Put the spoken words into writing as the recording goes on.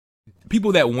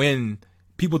people that win,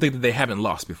 people think that they haven't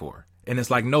lost before. And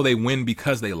it's like, no, they win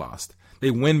because they lost.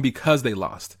 They win because they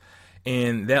lost.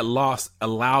 And that loss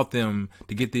allowed them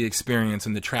to get the experience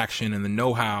and the traction and the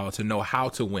know-how to know how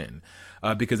to win.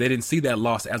 Because they didn't see that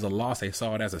loss as a loss. They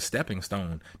saw it as a stepping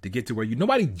stone to get to where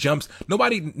nobody jumps,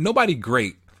 nobody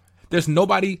great. There's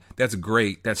nobody that's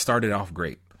great that started off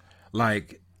great.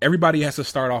 Like, everybody has to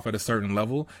start off at a certain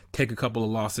level, take a couple of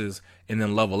losses, and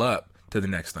then level up to the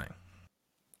next thing.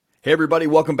 Hey everybody,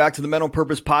 welcome back to the Men on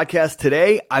Purpose podcast.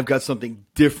 Today, I've got something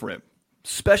different,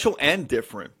 special and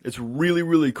different. It's really,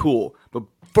 really cool. But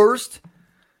first,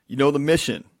 you know the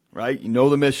mission, right? You know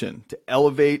the mission: to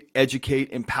elevate, educate,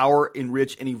 empower,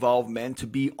 enrich, and evolve men to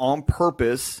be on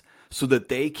purpose so that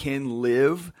they can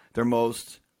live their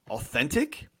most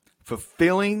authentic,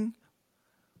 fulfilling,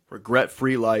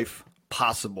 regret-free life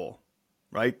possible,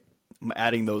 right? I'm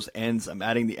adding those ends. I'm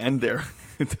adding the end there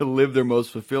to live their most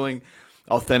fulfilling,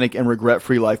 authentic, and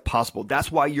regret-free life possible.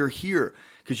 That's why you're here,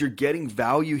 because you're getting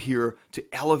value here to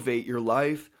elevate your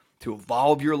life, to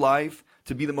evolve your life,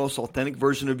 to be the most authentic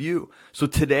version of you. So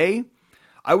today,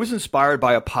 I was inspired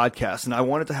by a podcast, and I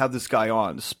wanted to have this guy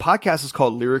on. This podcast is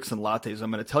called Lyrics and Lattes.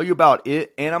 I'm going to tell you about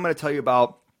it, and I'm going to tell you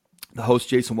about the host,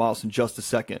 Jason Wallace, in just a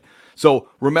second. So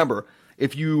remember,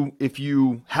 if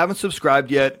you haven't subscribed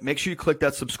yet, make sure you click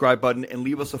that subscribe button and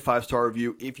leave us a 5-star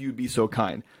review if you'd be so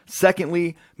kind.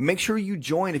 Secondly, make sure you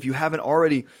join if you haven't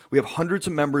already. We have hundreds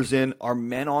of members in our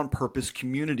Men on Purpose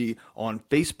community on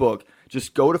Facebook.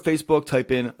 Just go to Facebook,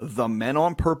 type in the Men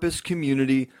on Purpose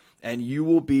community, and you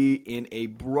will be in a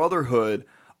brotherhood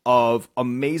of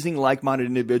amazing like-minded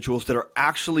individuals that are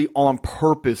actually on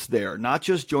purpose there, not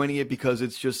just joining it because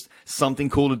it's just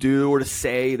something cool to do or to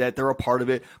say that they're a part of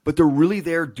it, but they're really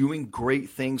there doing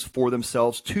great things for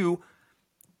themselves to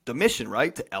the mission,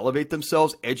 right? To elevate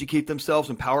themselves, educate themselves,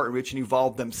 empower, enrich, and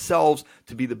evolve themselves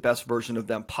to be the best version of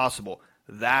them possible.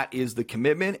 That is the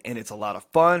commitment, and it's a lot of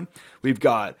fun. We've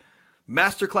got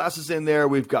masterclasses in there.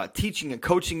 We've got teaching and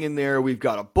coaching in there. We've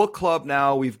got a book club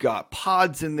now. We've got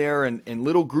pods in there and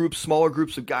little groups, smaller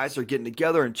groups of guys that are getting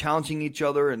together and challenging each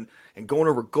other and going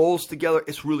over goals together.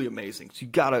 It's really amazing. So you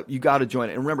gotta join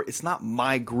it. And remember, it's not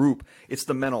my group. It's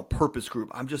the Men on Purpose group.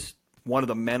 I'm just one of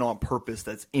the Men on Purpose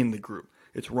that's in the group.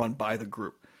 It's run by the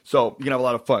group. So you can have a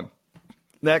lot of fun.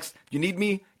 Next, if you need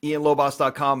me,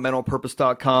 IanLobos.com,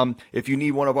 menonpurpose.com. If you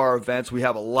need one of our events, we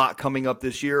have a lot coming up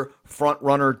this year,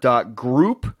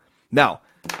 frontrunner.group. Now,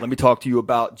 let me talk to you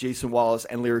about Jason Wallace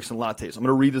and Lyrics and Lattes. I'm going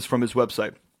to read this from his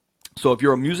website. So if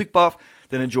you're a music buff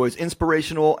that enjoys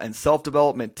inspirational and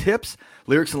self-development tips,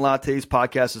 Lyrics and Lattes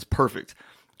podcast is perfect.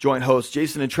 Join hosts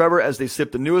Jason and Trevor as they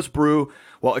sip the newest brew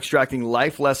while extracting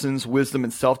life lessons, wisdom,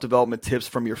 and self-development tips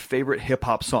from your favorite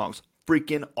hip-hop songs.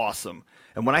 Freaking awesome.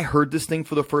 And when I heard this thing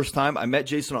for the first time, I met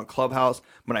Jason on Clubhouse.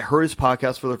 When I heard his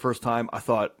podcast for the first time, I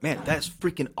thought, man, that's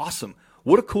freaking awesome.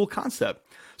 What a cool concept.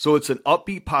 So it's an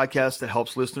upbeat podcast that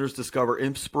helps listeners discover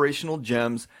inspirational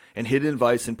gems and hidden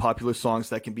advice in popular songs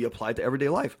that can be applied to everyday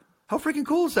life. How freaking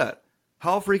cool is that?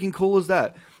 How freaking cool is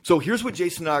that? So here's what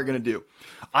Jason and I are going to do.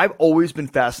 I've always been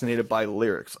fascinated by the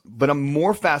lyrics, but I'm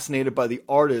more fascinated by the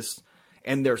artists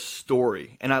and their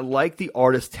story. And I like the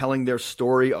artists telling their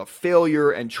story of failure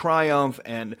and triumph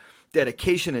and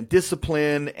dedication and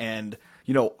discipline and,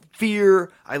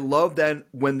 fear. I love that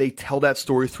when they tell that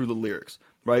story through the lyrics,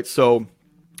 right? So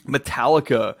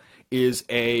Metallica is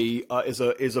a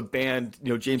band,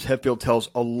 James Hetfield tells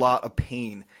a lot of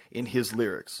pain in his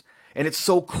lyrics. And it's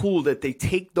so cool that they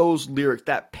take those lyrics,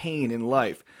 that pain in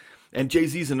life. And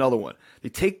Jay-Z's another one. They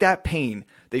take that pain,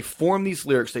 they form these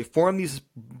lyrics, they form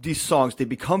these songs, they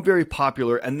become very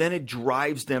popular, and then it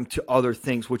drives them to other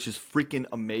things, which is freaking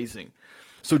amazing.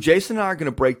 So Jason and I are going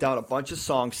to break down a bunch of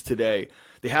songs today.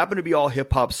 They happen to be all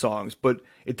hip-hop songs, but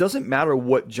it doesn't matter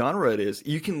what genre it is.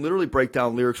 You can literally break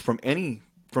down lyrics from any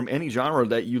genre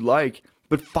that you like,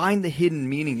 but find the hidden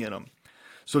meaning in them.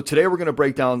 So today we're going to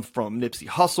break down from Nipsey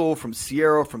Hussle, from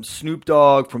Sierra, from Snoop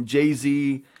Dogg, from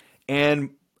Jay-Z,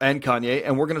 and Kanye,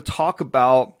 and we're going to talk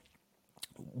about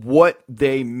what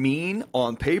they mean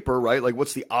on paper, right? Like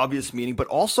what's the obvious meaning, but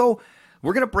also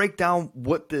we're going to break down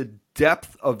what the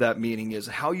depth of that meaning is,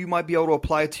 how you might be able to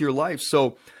apply it to your life.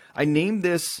 So I named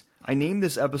this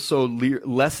episode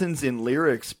Lessons in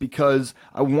Lyrics because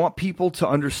I want people to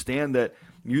understand that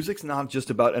music's not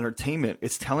just about entertainment.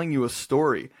 It's telling you a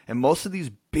story. And most of these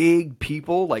big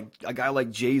people, like a guy like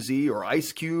Jay-Z or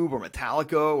Ice Cube or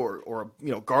Metallica or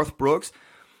Garth Brooks,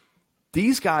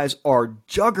 these guys are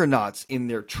juggernauts in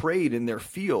their trade, in their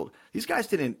field.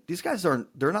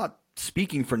 They're not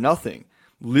speaking for nothing.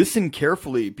 Listen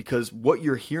carefully because what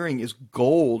you're hearing is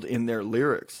gold in their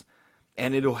lyrics.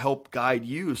 and it'll help guide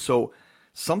you. So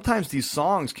sometimes these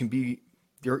songs can be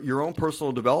your own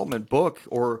personal development book,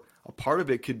 or a part of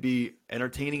it could be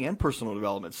entertaining and personal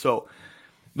development. So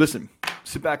listen,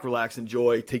 sit back, relax,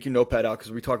 enjoy, take your notepad out,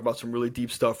 because we talk about some really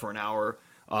deep stuff for an hour.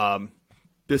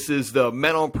 This is the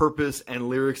Men on Purpose and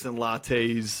Lyrics and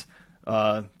Lattes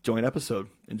joint episode.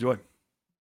 Enjoy.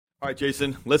 All right,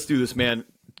 Jason, let's do this, man.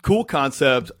 Cool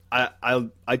concept.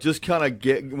 I just kind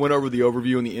of went over the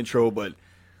overview and the intro, but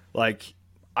like,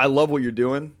 I love what you're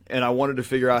doing, and I wanted to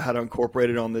figure out how to incorporate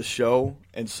it on this show.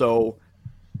 And so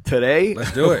today,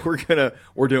 let's do it. We're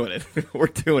doing it. We're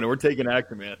doing it. We're taking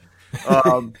action,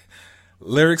 man.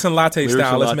 Lyrics and latte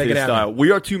style. Let's make it happen.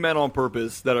 We are two men on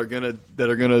purpose that are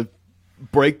gonna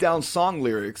break down song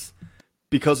lyrics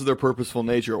because of their purposeful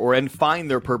nature, and find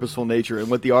their purposeful nature and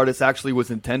what the artist actually was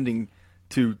intending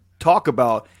to talk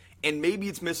about. And maybe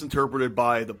it's misinterpreted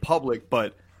by the public,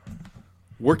 but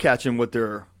we're catching what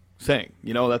they're saying.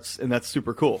 That's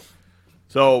super cool.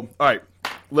 So, all right,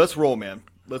 let's roll, man.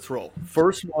 Let's roll.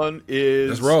 First one is...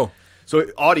 Let's roll. So,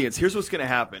 audience, here's what's going to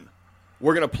happen.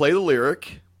 We're going to play the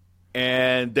lyric,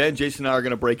 and then Jason and I are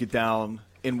going to break it down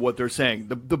in what they're saying.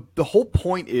 The whole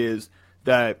point is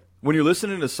that when you're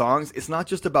listening to songs, it's not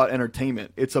just about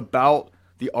entertainment. It's about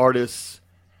the artist's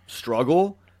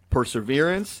struggle,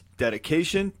 perseverance,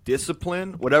 dedication,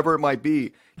 discipline, whatever it might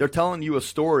be. They're telling you a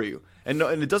story. And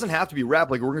it doesn't have to be rap.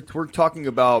 Like, we're talking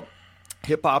about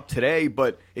hip-hop today,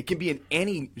 but it can be in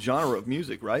any genre of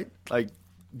music, right? Like,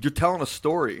 you're telling a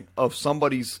story of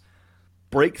somebody's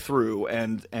breakthrough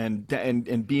and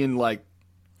being like,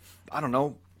 I don't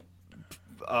know.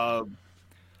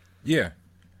 Yeah.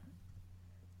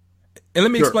 And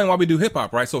let me explain why we do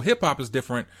hip-hop, right? So hip-hop is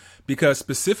different because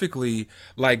specifically,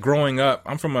 like, growing up,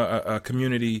 I'm from a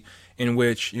community in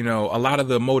which, a lot of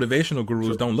the motivational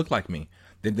gurus don't look like me.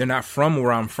 They're not from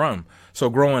where I'm from. So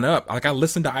growing up, like, I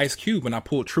listened to Ice Cube and I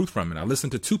pulled truth from it. I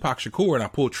listened to Tupac Shakur and I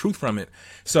pulled truth from it.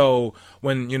 So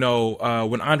when,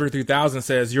 when Andre 3000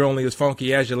 says you're only as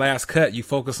funky as your last cut, you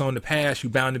focus on the past, you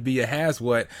bound to be a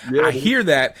has-what. Yeah. I hear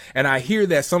that, and I hear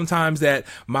that sometimes that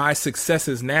my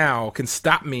successes now can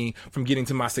stop me from getting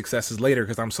to my successes later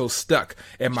because I'm so stuck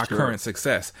at my current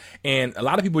success. And a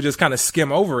lot of people just kind of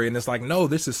skim over it, and it's like, no,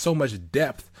 this is so much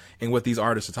depth in what these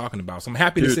artists are talking about. So I'm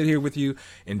happy to sit here with you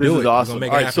and do it. This is awesome. All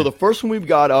right, so the first one we've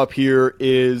got up here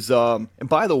is, and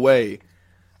by the way,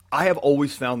 I have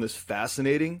always found this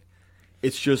fascinating.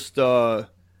 It's just, like,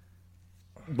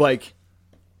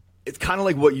 it's kind of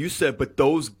like what you said, but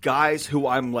those guys who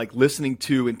I'm, like, listening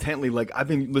to intently, like, I've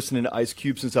been listening to Ice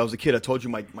Cube since I was a kid. I told you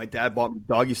my dad bought me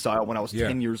Doggy Style when I was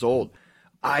 10 years old.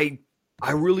 I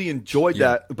really enjoyed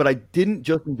that, but I didn't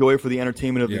just enjoy it for the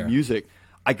entertainment of the music.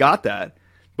 I got that.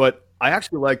 But I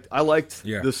actually liked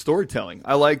the storytelling.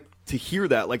 I like to hear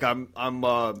that. Like,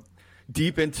 I'm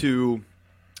deep into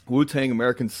Wu-Tang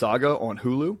American Saga on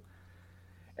Hulu,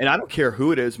 and I don't care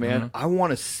who it is, man. I want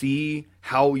to see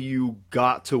how you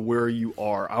got to where you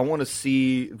are. I want to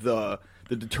see the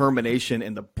determination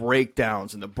and the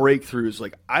breakdowns and the breakthroughs.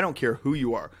 Like, I don't care who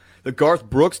you are. The Garth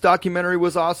Brooks documentary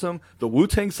was awesome. The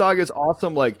Wu-Tang Saga is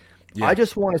awesome. Like, I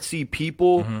just want to see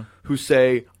people who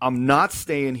say, I'm not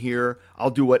staying here. I'll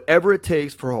do whatever it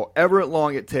takes for however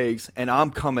long it takes, and I'm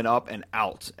coming up and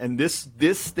out. And this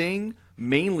thing,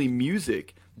 mainly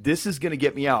music, this is going to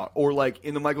get me out. Or like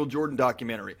in the Michael Jordan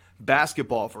documentary,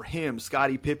 basketball for him,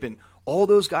 Scottie Pippen, all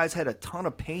those guys had a ton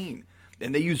of pain,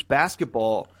 and they used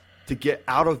basketball to get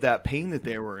out of that pain that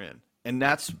they were in. And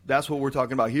that's what we're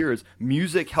talking about here is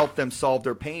music helped them solve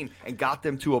their pain and got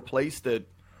them to a place that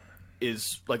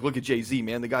is like, look at Jay-Z,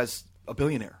 man. The guy's a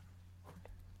billionaire.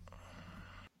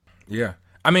 Yeah.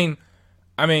 I mean,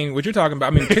 what you're talking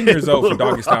about, 10 years old for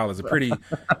Doggy Style is a pretty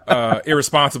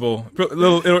irresponsible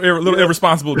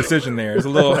decision there. It's a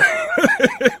little,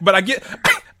 but I get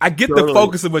totally. The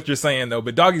focus of what you're saying though,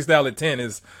 but Doggy Style at 10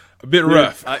 is a bit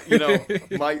rough.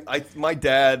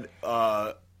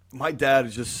 My dad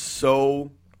is just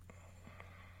so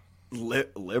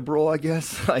liberal, I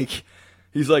guess. Like,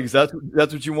 he's like, that's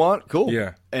what you want? Cool.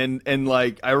 Yeah. And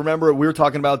like, I remember we were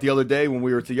talking about the other day when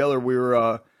we were together, we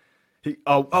were,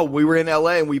 we were in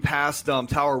LA and we passed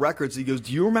Tower Records. He goes,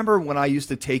 do you remember when I used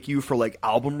to take you for like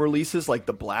album releases, like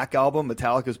the Black Album,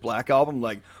 Metallica's Black Album?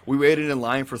 Like, we waited in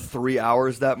line for 3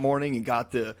 hours that morning and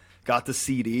got the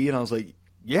CD. And I was like,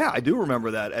 yeah, I do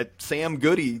remember that at Sam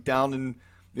Goody down in,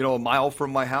 a mile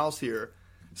from my house here.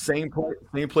 Same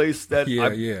place that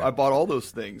I bought all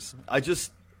those things. I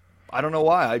don't know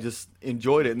why. I just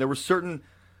enjoyed it. And there were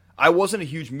I wasn't a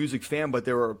huge music fan, but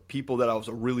there were people that I was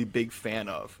a really big fan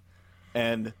of.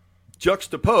 And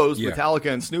juxtaposed, Yeah.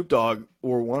 Metallica and Snoop Dogg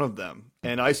were one of them,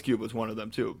 and Ice Cube was one of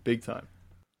them too, big time.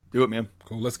 Do it, man.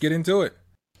 Cool. Let's get into it.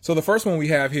 So the first one we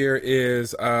have here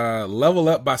is Level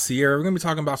Up by Ciara. We're going to be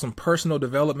talking about some personal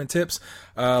development tips.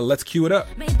 Let's cue it up.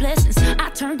 Made blessings, I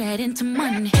turned that into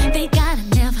money. They gotta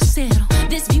never settle.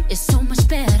 This view is so much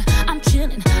better. I'm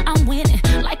chilling, I'm winning,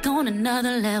 like on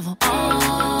another level.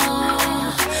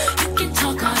 Oh, you can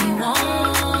talk all you want.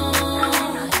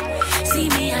 See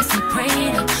me, I see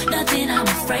prayed up, nothing I'm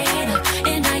afraid of,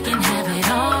 and I can have it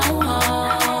all.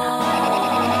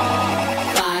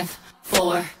 5,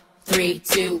 4, 3,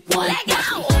 2, 1, let's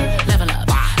go. Level up,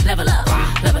 level up,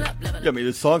 level up, level up. Yeah, I mean,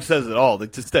 the song says it all.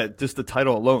 Like, just the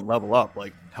title alone, Level Up.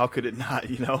 Like, how could it not?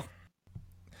 You know.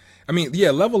 I mean,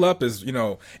 yeah, Level Up is, you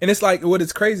know, and it's like, what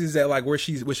is crazy is that, like, what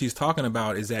she's talking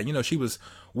about is that, you know, she was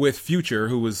with Future,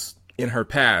 who was in her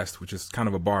past, which is kind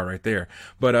of a bar right there,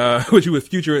 but she was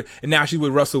Future, and now she's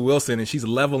with Russell Wilson, and she's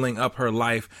leveling up her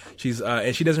life. She's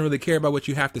and she doesn't really care about what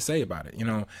you have to say about it, you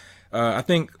know. I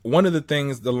think one of the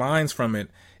things, the lines from it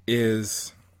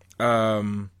is,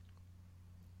 you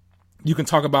can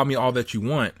talk about me all that you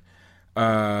want,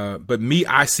 but me,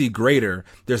 I see greater.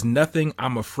 There's nothing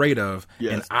I'm afraid of,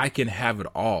 Yes. and I can have it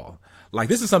all. Like,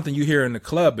 this is something you hear in the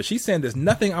club, but she's saying there's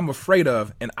nothing I'm afraid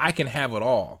of, and I can have it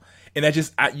all. And that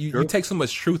just, you take so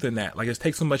much truth in that. Like, it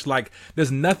takes so much, like, there's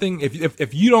nothing,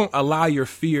 if you don't allow your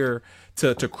fear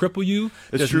to cripple you,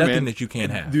 there's true, nothing man. that you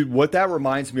can't have. Dude, what that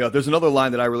reminds me of, there's another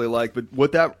line that I really like, but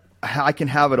what that I can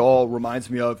have it all reminds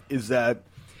me of is that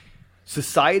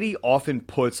society often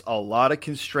puts a lot of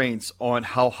constraints on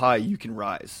how high you can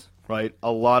rise, right?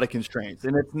 A lot of constraints.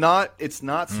 And it's not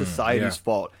society's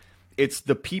fault. It's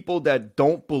the people that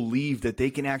don't believe that they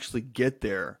can actually get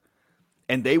there,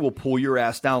 and they will pull your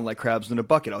ass down like crabs in a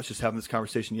bucket. I was just having this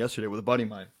conversation yesterday with a buddy of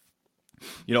mine.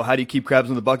 You know, how do you keep crabs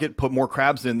in the bucket? Put more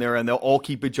crabs in there, and they'll all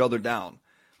keep each other down,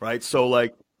 right? So,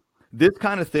 like, this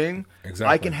kind of thing,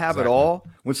 I can have it all.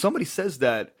 When somebody says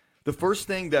that, the first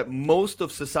thing that most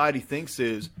of society thinks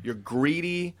is you're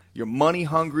greedy, you're money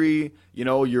hungry, you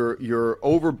know, you're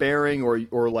overbearing,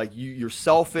 or like you're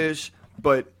selfish.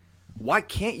 But why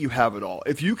can't you have it all?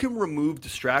 If you can remove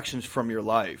distractions from your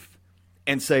life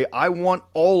and say, I want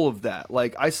all of that.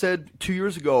 Like I said 2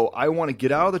 years ago, I want to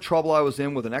get out of the trouble I was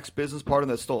in with an ex-business partner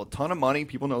that stole a ton of money.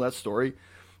 People know that story.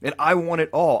 And I want it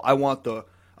all. I want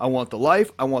the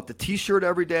life. I want the t-shirt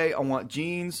every day. I want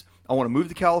jeans. I want to move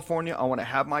to California. I want to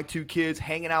have my 2 kids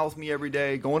hanging out with me every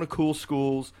day, going to cool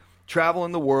schools,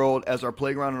 traveling the world as our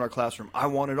playground in our classroom. I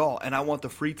want it all. And I want the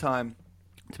free time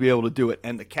to be able to do it,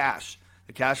 and the cash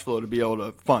flow to be able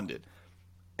to fund it.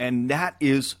 And that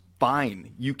is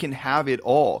fine. You can have it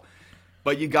all.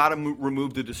 But you got to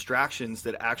remove the distractions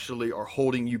that actually are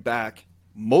holding you back,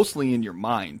 mostly in your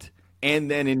mind and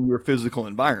then in your physical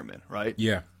environment, right?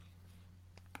 Yeah.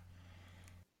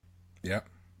 Yeah.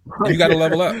 You got to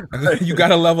level up. You got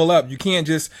to level up. You can't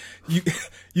just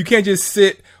you can't just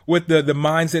sit with the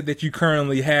mindset that you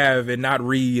currently have and not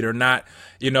read or not,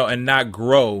 you know, and not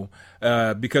grow,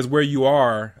 because where you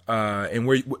are and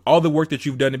where all the work that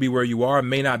you've done to be where you are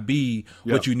may not be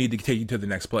what you need to take you to the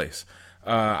next place.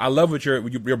 I love what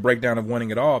your breakdown of wanting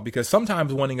it all, because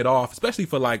sometimes wanting it all, especially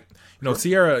for, like, you know,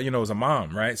 Ciara, you know, is a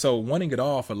mom, right? So wanting it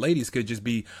all for ladies could just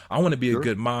be, I want to be a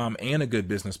good mom and a good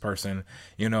business person,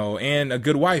 you know, and a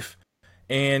good wife,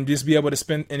 and just be able to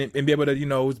spend and be able to, you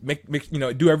know, make you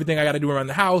know, do everything I got to do around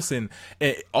the house, and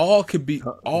all could be,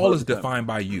 all is defined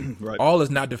by you. Right. All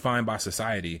is not defined by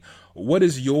society. What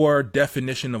is your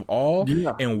definition of all,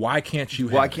 and why can't you?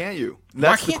 Why can't you?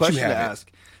 That's the question to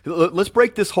ask. Let's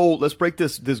break this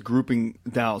this grouping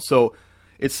down. So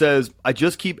it says, I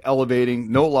just keep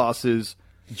elevating, no losses,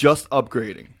 just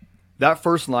upgrading. That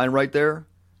first line right there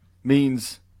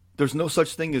means there's no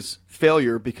such thing as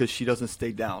failure, because she doesn't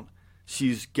stay down.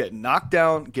 She's getting knocked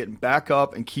down, getting back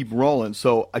up, and keep rolling.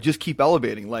 So I just keep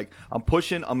elevating. Like, I'm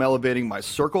pushing, I'm elevating my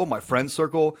circle, my friend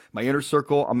circle, my inner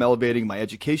circle. I'm elevating my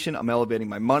education. I'm elevating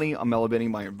my money. I'm elevating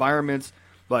my environments.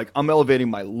 Like, I'm elevating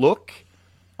my look.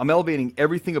 I'm elevating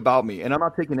everything about me, and I'm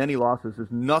not taking any losses.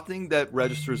 There's nothing that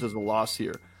registers as a loss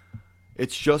here.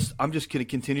 It's just, I'm just going to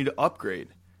continue to upgrade.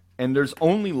 And there's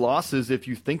only losses if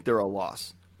you think they're a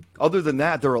loss. Other than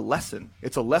that, they're a lesson.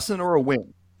 It's a lesson or a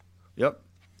win. Yep.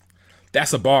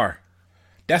 That's a bar.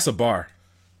 That's a bar.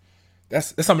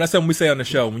 That's something we say on the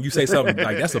show. When you say something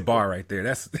like, that's a bar right there.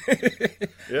 That's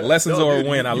lessons or a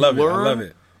win. I love it. I love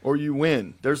it. Or you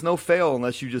win. There's no fail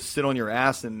unless you just sit on your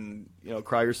ass and, you know,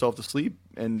 cry yourself to sleep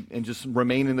and just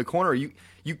remain in the corner.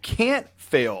 You can't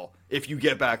fail if you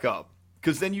get back up.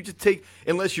 Because then you just take,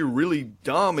 unless you're really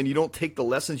dumb and you don't take the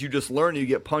lessons you just learned, you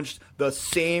get punched the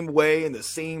same way in the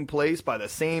same place by the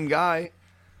same guy,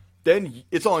 then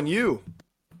it's on you.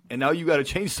 And now you got to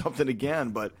change something again.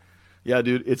 But yeah,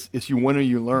 dude, it's you win or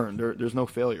you learn. There's no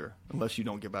failure unless you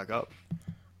don't get back up.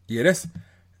 Yeah,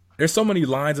 there's so many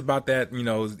lines about that. You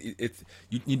know, it's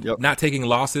you not taking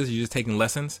losses, you're just taking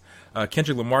lessons.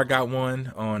 Kendrick Lamar got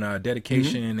one on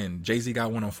Dedication, and Jay-Z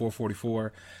got one on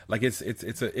 444. Like it's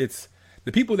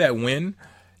the people that win.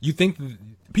 You think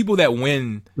people that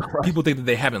win, people think that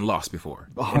they haven't lost before,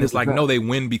 and it's like no, they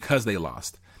win because they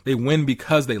lost. They win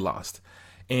because they lost.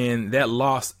 And that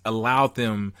loss allowed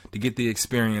them to get the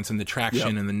experience and the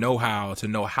traction and the know-how to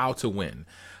know how to win.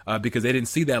 Because they didn't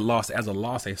see that loss as a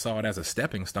loss. They saw it as a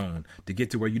stepping stone to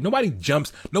get to where nobody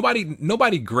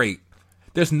great.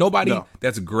 There's nobody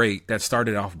that's great that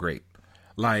started off great.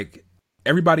 Like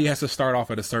everybody has to start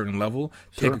off at a certain level,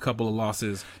 take a couple of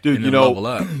losses, dude, and then level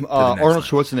up. Arnold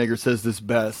Schwarzenegger says this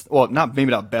best. Well, maybe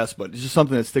not best, but it's just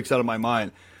something that sticks out of my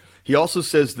mind. He also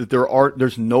says that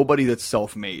there's nobody that's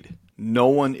self-made. No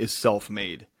one is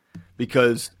self-made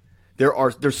because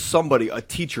there's somebody, a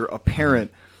teacher, a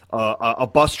parent, a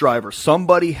bus driver.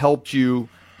 Somebody helped you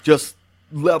just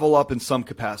level up in some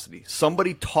capacity.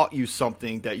 Somebody taught you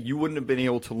something that you wouldn't have been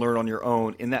able to learn on your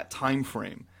own in that time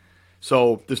frame.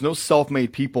 So there's no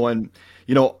self-made people. And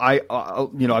I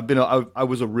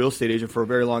was a real estate agent for a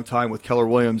very long time with Keller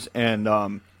Williams, and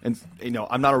I'm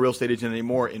not a real estate agent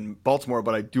anymore in Baltimore,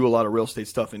 but I do a lot of real estate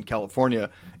stuff in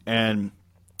California. And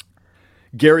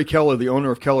Gary Keller, the owner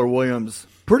of Keller Williams,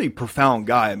 pretty profound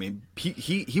guy. I mean,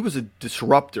 he was a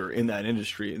disruptor in that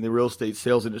industry, in the real estate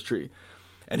sales industry.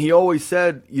 And he always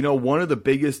said, one of the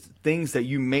biggest things that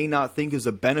you may not think is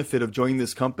a benefit of joining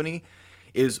this company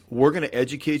is we're going to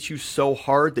educate you so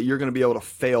hard that you're going to be able to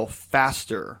fail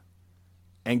faster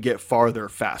and get farther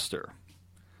faster.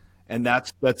 And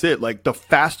that's it. Like the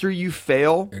faster you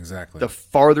fail, exactly, the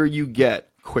farther you get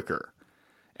quicker.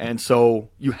 And so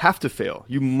you have to fail.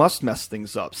 You must mess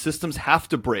things up. Systems have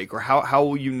to break, or how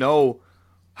will you know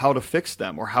how to fix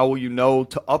them, or how will you know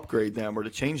to upgrade them or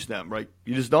to change them, right?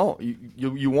 You just don't.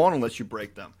 You won't unless you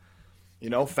break them.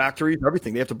 Factories,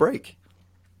 everything, they have to break.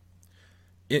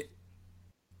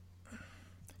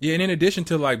 Yeah, and in addition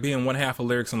to like being one half of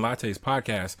Lyrics and Lattes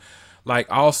podcast,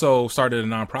 like I also started a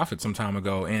nonprofit some time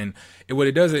ago, and what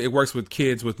it does, it works with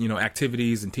kids with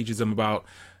activities and teaches them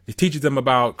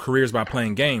about careers by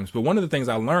playing games. But one of the things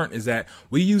I learned is that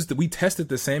we tested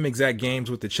the same exact games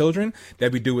with the children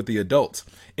that we do with the adults,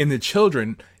 and the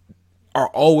children are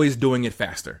always doing it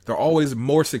faster. They're always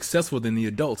more successful than the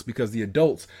adults because the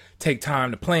adults take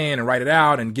time to plan and write it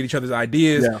out and get each other's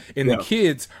ideas. And the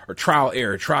kids are trial,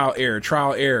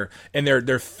 error. And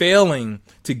they're failing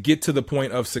to get to the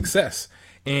point of success.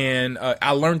 And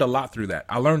I learned a lot through that.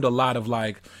 I learned a lot of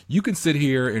like, you can sit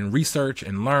here and research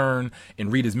and learn and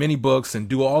read as many books and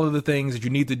do all of the things that you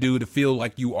need to do to feel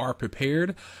like you are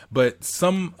prepared. But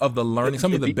some of the learning,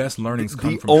 some of the best learnings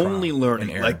come from trial learning.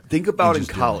 And error. Like think about in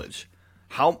college.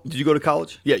 How did you go to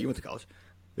college? Yeah, you went to college.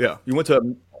 Yeah, you went to. I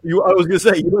was gonna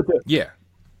say you went to. Yeah,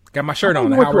 got my shirt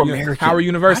on. Howard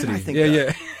University.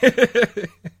 Yeah.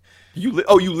 You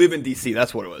live in DC.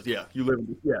 That's what it was. Yeah, you live in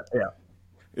DC. Yeah.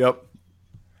 Yep.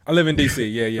 I live in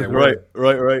DC. Yeah.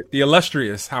 Right. The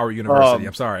illustrious Howard University.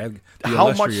 I'm sorry.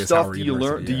 How much stuff do you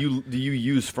learn? Do you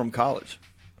use from college?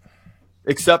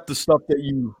 Except the stuff that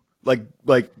you like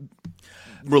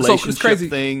relationship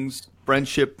things,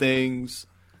 friendship things,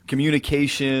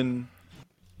 communication.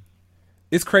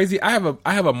 It's crazy. I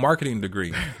have a marketing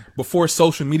degree before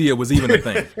social media was even a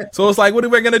thing. So it's like, what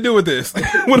am I going to do with this?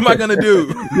 What am I going to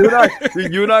do?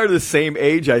 You and I are the same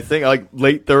age, I think, like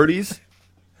late 30s.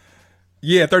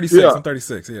 Yeah, 36. Yeah. I'm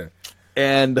 36. Yeah,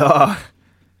 and I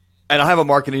have a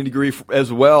marketing degree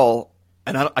as well,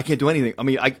 and I can't do anything. I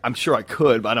mean, I'm sure I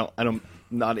could, but I'm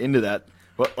not into that.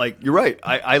 But like, you're right.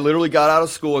 I literally got out of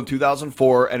school in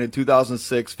 2004, and in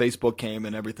 2006, Facebook came,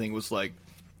 and everything was like,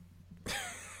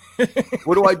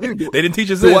 what do I do? They didn't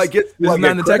teach us this. Do I get not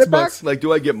in the textbooks. Like,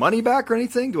 do I get money back or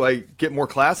anything? Do I get more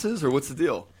classes, or what's the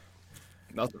deal?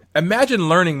 Nothing. Imagine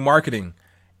learning marketing.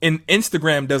 And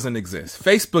Instagram doesn't exist.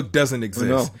 Facebook doesn't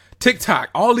exist. TikTok,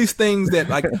 all these things that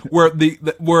like where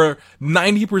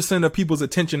 90% of people's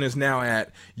attention is now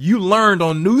at. You learned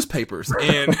on newspapers,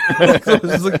 and like,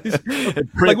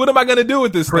 what am I going to do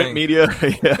with this print thing? Media,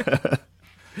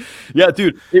 yeah,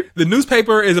 dude. The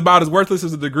newspaper is about as worthless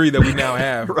as the degree that we now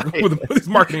have with these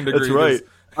marketing degrees. That's right.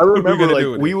 I remember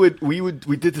like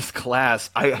we did this class.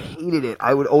 I hated it.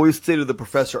 I would always say to the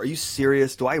professor, "Are you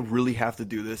serious? Do I really have to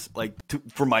do this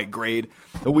for my grade?"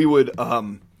 And we would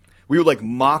like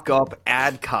mock up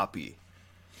ad copy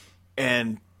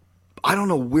And I don't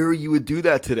know where you would do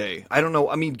that today. I don't know.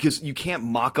 I mean, because you can't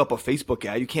mock up a Facebook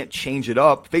ad. You can't change it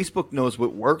up. Facebook knows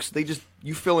what works.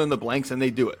 You fill in the blanks and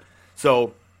they do it.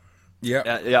 So,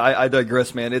 I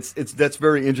digress, man. That's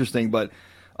very interesting. But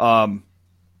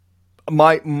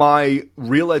my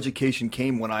real education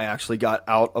came when I actually got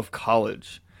out of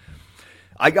college.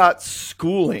 I got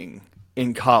schooling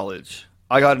in college.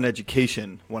 I got an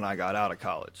education when I got out of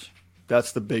college.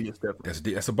 That's the biggest difference.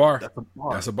 That's a bar.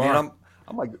 That's a bar. Man,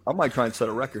 I might try and set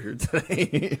a record here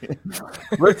today.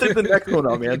 Let's take the next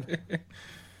one out, man.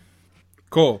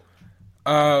 Cool.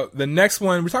 The next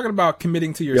one, we're talking about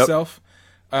committing to yourself.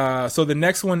 Yep. So the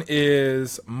next one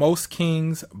is Most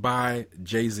Kings by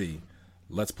Jay-Z.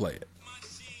 Let's play it.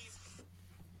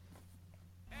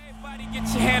 Everybody get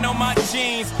your hand on my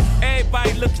jeans.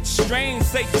 Everybody look at you strange,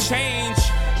 say change.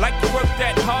 Like you work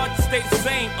that hard to stay the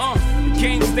same. The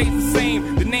game stays the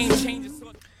same. The name changes.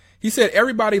 He said,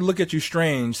 everybody look at you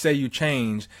strange, say you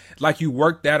change, like you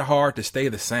worked that hard to stay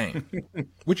the same.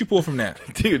 What you pull from that?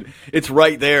 Dude, it's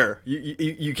right there.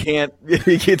 You can't,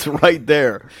 it's right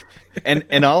there. And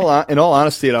in all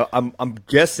honesty, I'm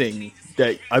guessing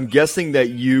that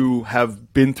you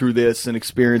have been through this and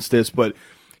experienced this, but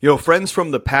friends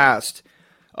from the past,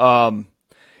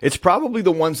 it's probably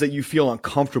the ones that you feel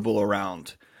uncomfortable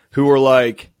around who are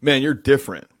like, man, you're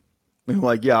different. And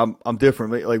like, yeah, I'm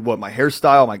different. Like what? My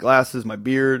hairstyle, my glasses, my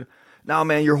beard. Nah,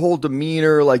 man, your whole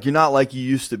demeanor, like you're not like you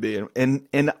used to be.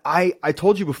 And I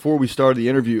told you before we started the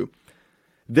interview,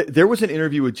 there was an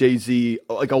interview with Jay-Z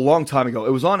like a long time ago.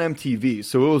 It was on MTV,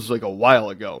 so it was like a while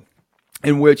ago,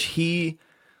 in which he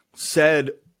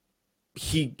said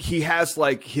he has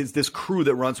like this crew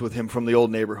that runs with him from the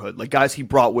old neighborhood, like guys he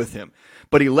brought with him,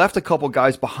 but he left a couple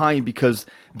guys behind because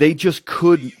they just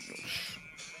could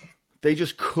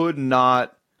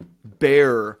not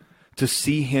bear to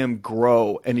see him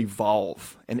grow and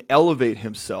evolve and elevate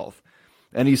himself.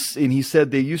 And he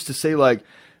said they used to say like,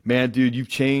 man, dude, you've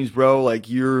changed, bro. Like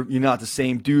you're not the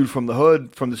same dude from the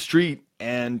hood, from the street.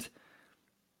 And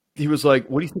he was like,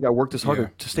 what do you think? I worked this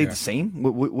hard to stay the same?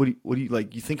 What do you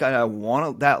like? You think I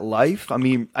want that life? I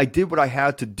mean, I did what I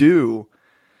had to do.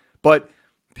 But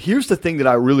here's the thing that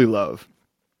I really love.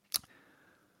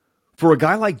 For a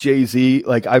guy like Jay-Z,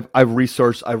 like I've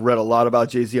researched, I've read a lot about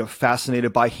Jay-Z. I'm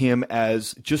fascinated by him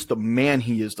as just the man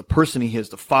he is, the person he is,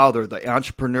 the father, the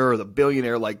entrepreneur, the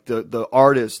billionaire, like the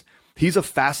artist. He's a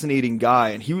fascinating guy.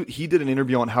 And he did an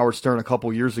interview on Howard Stern a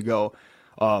couple years ago.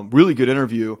 Really good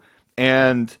interview.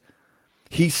 And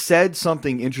he said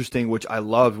something interesting, which I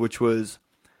loved, which was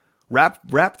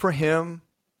rap for him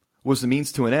was the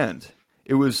means to an end.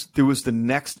 It was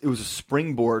a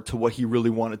springboard to what he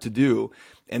really wanted to do.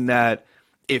 And that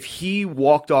if he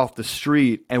walked off the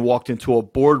street and walked into a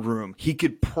boardroom, he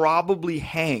could probably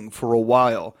hang for a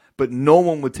while, but no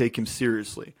one would take him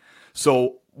seriously.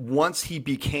 So once he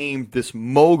became this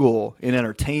mogul in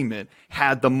entertainment,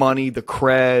 had the money, the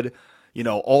cred,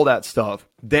 all that stuff,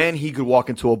 then he could walk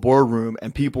into a boardroom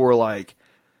and people were like,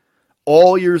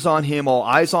 all ears on him, all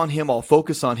eyes on him, all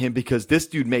focus on him, because this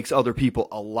dude makes other people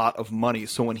a lot of money.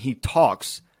 So when he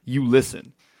talks, you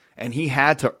listen. And he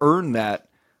had to earn that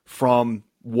from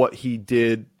what he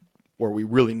did, where we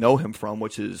really know him from,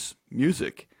 which is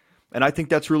music. And I think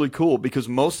that's really cool because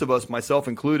most of us, myself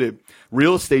included,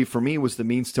 real estate for me was the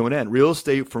means to an end. Real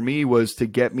estate for me was to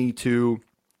get me to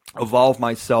evolve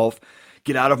myself,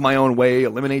 get out of my own way,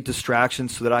 eliminate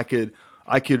distractions so that I could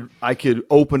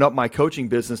open up my coaching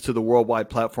business to the worldwide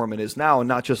platform it is now and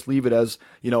not just leave it as,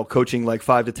 coaching like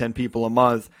 5 to 10 people a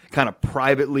month, kind of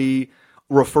privately,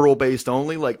 referral based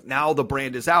only. Like now the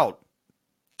brand is out.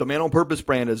 The Man on Purpose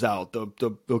brand is out.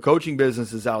 The coaching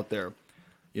business is out there.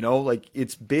 Like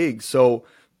it's big. So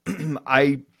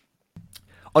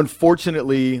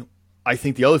unfortunately, I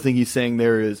think the other thing he's saying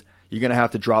there is you're going to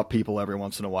have to drop people every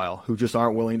once in a while who just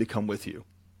aren't willing to come with you,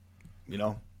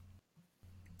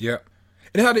 Yeah.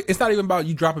 And it's not even about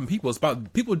you dropping people. It's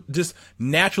about people just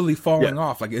naturally falling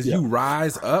off. Like as you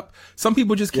rise up, some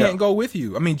people just can't go with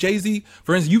you. I mean, Jay-Z,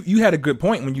 for instance, you had a good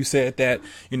point when you said that,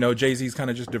 Jay-Z's kind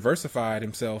of just diversified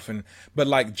himself. But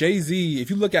like Jay-Z, if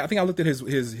you look at, I think I looked at his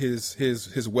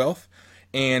wealth,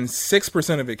 and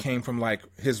 6% of it came from like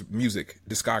his music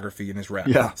discography and his rap.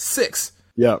 Yeah.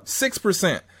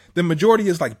 6%. The majority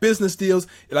is like business deals.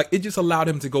 Like it just allowed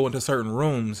him to go into certain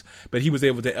rooms, but he was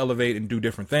able to elevate and do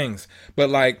different things. But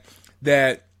like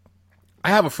that,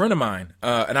 I have a friend of mine,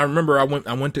 and I remember I went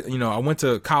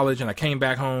to college and I came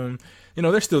back home.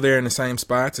 They're still there in the same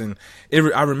spots, and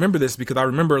I remember this because I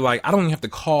remember like I don't even have to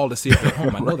call to see if they're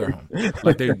home. I know they're home.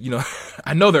 Like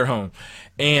I know they're home,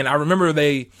 and I remember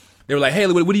they they were like, hey,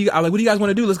 what do you guys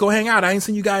want to do? Let's go hang out. I ain't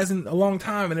seen you guys in a long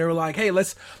time. And they were like, hey,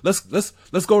 let's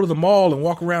go to the mall and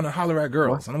walk around and holler at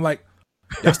girls. And I'm like,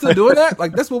 y'all still doing that?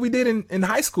 Like, that's what we did in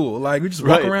high school. Like, we just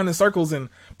walk around in circles and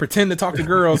pretend to talk to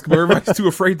girls, but everybody's too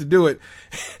afraid to do it.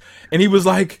 And he was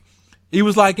like,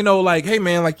 you know, like, hey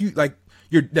man,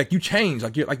 you change.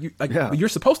 You're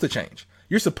supposed to change.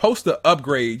 You're supposed to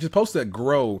upgrade. You're supposed to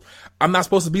grow. I'm not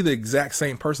supposed to be the exact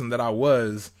same person that I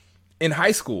was in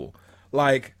high school.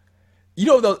 Like, you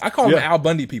know, I call them Al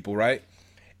Bundy people, right?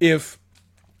 If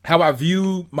how I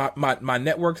view my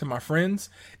networks and my friends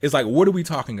is like, what are we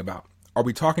talking about? Are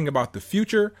we talking about the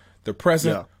future, the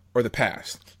present, or the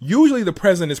past? Usually the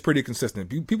present is pretty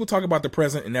consistent. People talk about the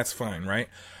present and that's fine, right?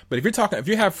 But if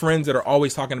you have friends that are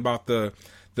always talking about the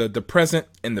present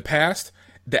and the past,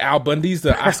 the Al Bundys,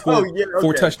 I scored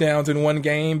 4 touchdowns in one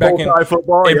game back in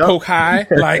Polk High,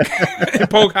 like in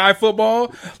Polk High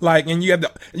football, like, and you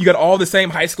got all the same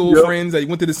high school friends that you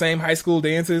went to the same high school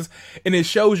dances, and it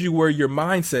shows you where your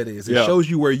mindset is. It shows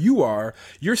you where you are.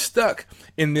 You're stuck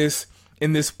in this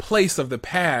place of the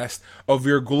past of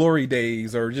your glory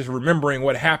days or just remembering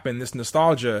what happened, this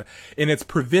nostalgia, and it's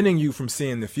preventing you from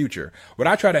seeing the future. What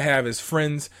I try to have is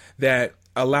friends that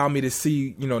allow me to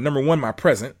see, you know, number one, my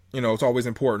present, you know, it's always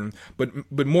important,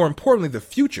 but more importantly, the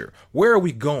future. Where are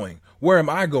we going? Where am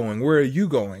I going? Where are you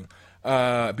going?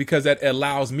 Because that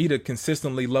allows me to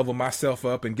consistently level myself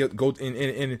up and go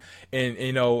in,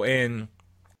 you know, and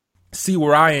see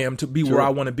where I am to be where I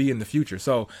want to be in the future.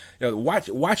 So, you know,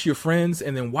 watch your friends,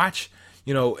 and then watch,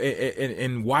 you know,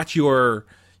 and watch your,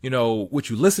 you know, what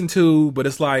you listen to. But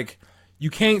it's like, you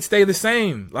can't stay the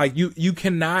same. Like you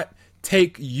cannot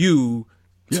take you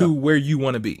to where you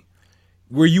want to be.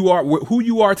 Where you are, who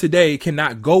you are today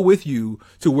cannot go with you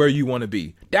to where you want to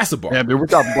be. That's a bar. Yeah, we're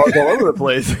talking bars all over the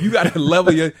place. You got to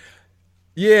level your.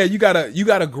 Yeah, you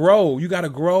gotta grow. You gotta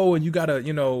grow, and you gotta,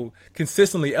 you know,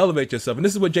 consistently elevate yourself. And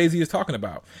this is what Jay-Z is talking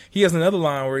about. He has another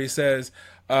line where he says,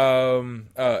 in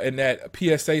that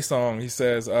PSA song, he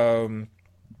says,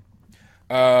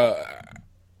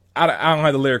 I don't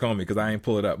have the lyric on me because I ain't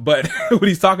pull it up. But what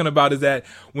he's talking about is that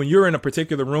when you're in a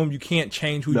particular room, you can't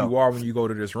change who you are when you go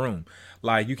to this room.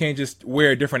 Like, you can't just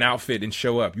wear a different outfit and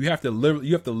show up. You have to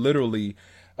literally,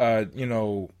 you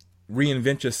know,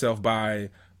 reinvent yourself by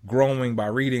growing, by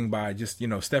reading, by just, you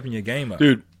know, stepping your game up.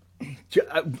 Dude,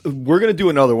 we're going to do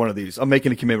another one of these. I'm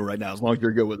making a commitment right now, as long as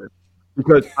you're good with it.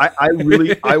 Because I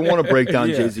really want to break down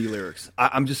Jay-Z lyrics.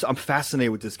 I'm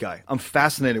fascinated with this guy. I'm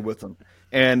fascinated with him.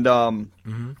 And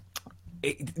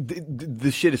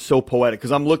this shit is so poetic,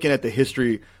 because I'm looking at the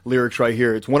history lyrics right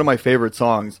here. It's one of my favorite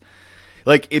songs.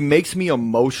 Like, it makes me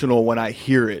emotional when I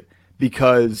hear it,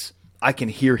 because I can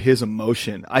hear his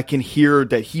emotion. I can hear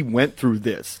that he went through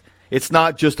this. It's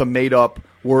not just a made up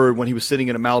word when he was sitting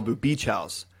in a Malibu beach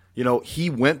house. You know, he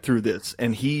went through this,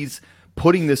 and he's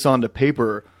putting this onto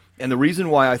paper. And the reason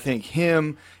why I think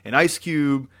him and Ice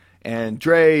Cube and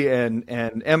Dre and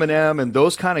Eminem and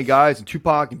those kind of guys and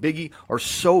Tupac and Biggie are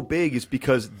so big is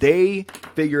because they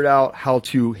figured out how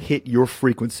to hit your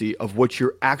frequency of what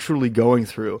you're actually going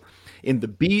through in the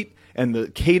beat and the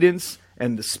cadence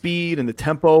and the speed and the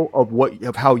tempo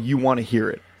of how you want to hear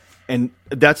it. And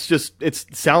that's just, it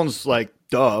sounds like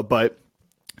duh, but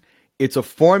it's a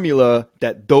formula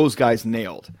that those guys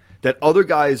nailed, that other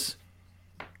guys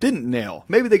didn't nail.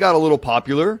 Maybe they got a little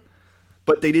popular,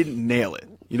 but they didn't nail it.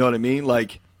 You know what I mean?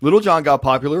 Like, Lil Jon got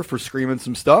popular for screaming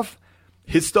some stuff.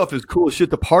 His stuff is cool as shit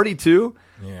to party to,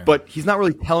 but he's not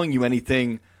really telling you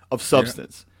anything of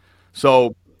substance.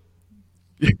 So,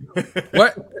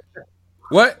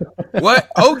 What?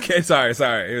 Okay, sorry.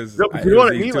 It was, you know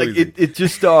what I mean? Like, it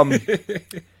just,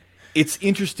 it's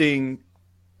interesting.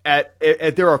 At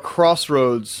there are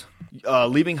crossroads.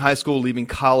 Leaving high school, leaving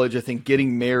college, I think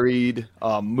getting married,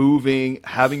 moving,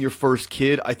 having your first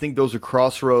kid, I think those are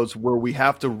crossroads where we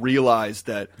have to realize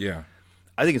that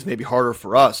I think it's maybe harder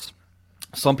for us.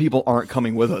 Some people aren't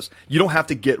coming with us. You don't have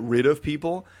to get rid of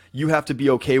people. You have to be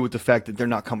okay with the fact that they're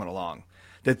not coming along,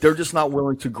 that they're just not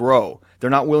willing to grow. They're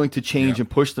not willing to change and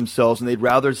push themselves, and they'd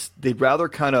rather go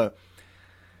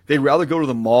to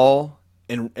the mall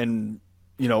and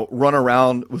you know, run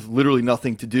around with literally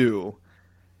nothing to do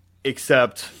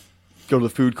except go to the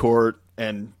food court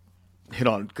and hit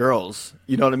on girls.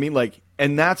 You know what I mean? Like,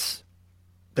 and that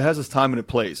has its time and a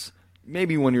place.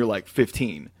 Maybe when you're like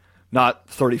 15, not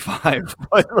 35,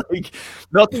 but like,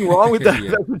 nothing wrong with that.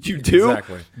 That's what you do.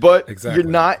 Exactly. But you're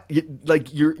not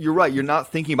you're right. You're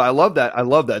not thinking about, I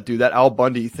love that, dude. That Al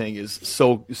Bundy thing is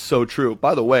so true.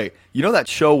 By the way, you know, that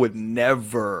show would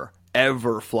never,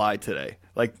 ever fly today.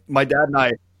 Like, my dad and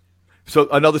I, so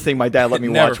another thing my dad let me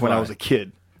watch when I was a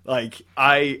kid. Like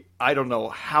I don't know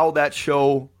how that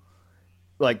show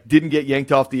like didn't get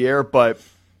yanked off the air, but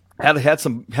had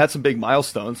some big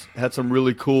milestones, had some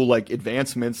really cool like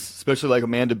advancements, especially like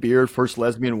Amanda Beard, first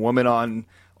lesbian woman on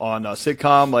a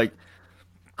sitcom, like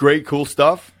great cool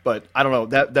stuff. But I don't know,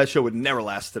 that show would never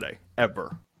last today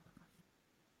ever.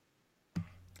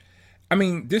 I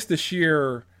mean, just the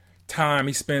sheer time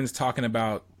he spends talking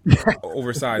about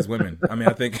oversized women. I mean,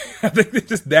 I think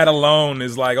just that alone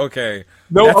is like, okay,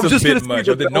 no, that's I'm a just bit much.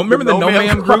 Remember the No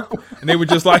Ma'am group? And they were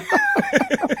just like,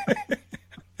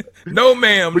 no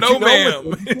ma'am, no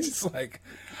ma'am. It's just like,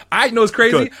 I know it's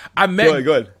crazy. Good. I met.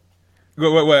 Good.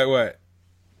 What?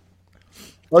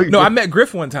 I met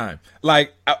Griff one time.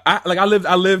 Like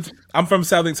I lived. I'm from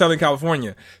Southern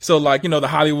California, so like the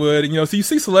Hollywood, and so you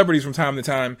see celebrities from time to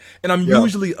time, and I'm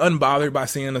usually unbothered by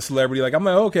seeing a celebrity. Like I'm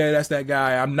like, okay, that's that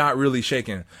guy. I'm not really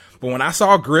shaken. But when I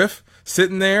saw Griff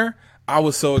sitting there, I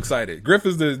was so excited. Griff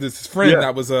is this friend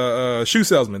that was a shoe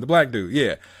salesman, the black dude.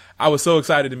 Yeah, I was so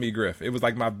excited to meet Griff. It was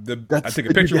like I took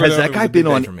a picture with him. Has that guy been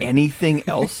on anything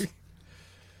else?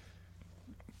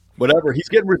 Whatever. He's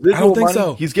getting residual I don't think money.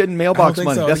 so. He's getting mailbox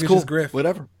money. So. That's cool. Griff.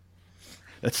 Whatever.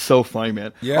 That's so funny,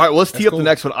 man. Yeah, all right, well, let's tee up cool. the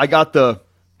next one. I got the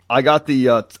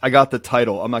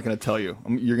title. I'm not going to tell you.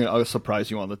 I'll surprise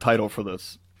you on the title for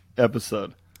this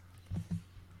episode.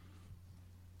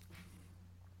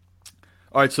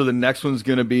 All right, so the next one's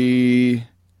going to be.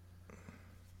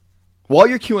 While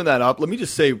you're queuing that up, let me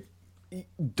just say,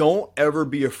 don't ever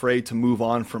be afraid to move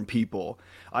on from people.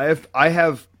 I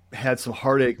have had some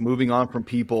heartache moving on from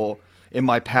people in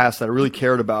my past that I really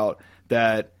cared about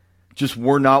that just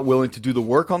were not willing to do the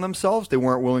work on themselves. They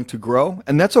weren't willing to grow.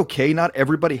 And that's okay. Not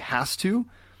everybody has to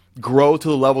grow to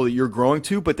the level that you're growing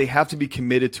to, but they have to be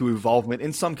committed to involvement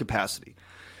in some capacity.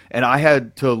 And I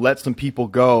had to let some people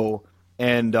go.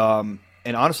 And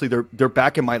honestly, they're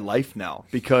back in my life now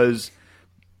because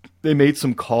they made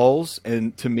some calls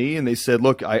to me and they said,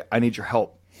 look, I need your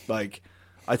help. Like,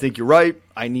 I think you're right.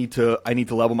 I need to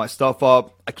level my stuff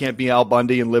up. I can't be Al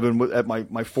Bundy and living at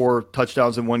my 4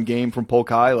 touchdowns in one game from Polk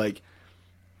High. Like,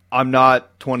 I'm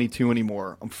not 22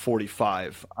 anymore. I'm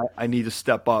 45. I need to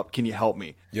step up. Can you help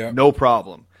me? Yeah. No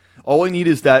problem. All I need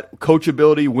is that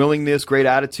coachability, willingness, great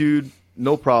attitude.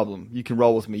 No problem. You can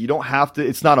roll with me. You don't have to.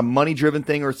 It's not a money-driven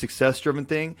thing or a success-driven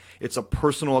thing. It's a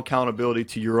personal accountability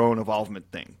to your own involvement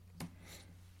thing.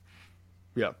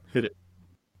 Yeah, hit it.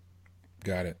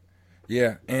 Got it.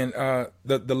 Yeah, and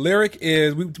the lyric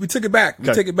is we took it back. We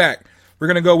Okay. take it back. We're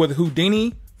gonna go with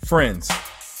Houdini, Friends.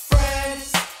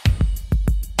 Friends,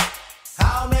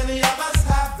 how many of us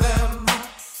have them?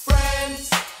 Friends,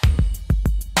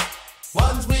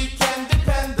 ones we can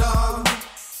depend on.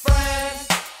 Friends,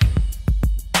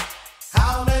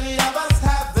 how many of us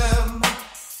have them?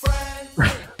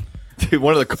 Friends. Dude,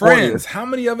 one of the Friends, corniest. how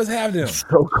many of us have them?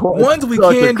 So corny. Ones we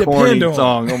Such a can corny depend on.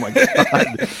 song. Oh my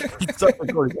god. Such a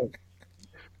corny song.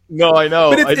 No, I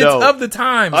know. But it's I know. of the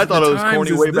times. I thought The it was times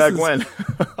corny is- way this back is- when.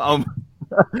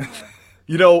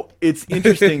 It's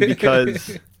interesting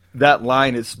because that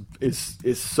line is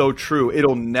so true.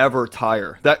 It'll never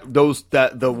tire.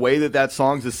 The way that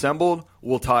song's assembled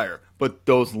will tire, but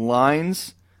those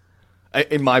lines,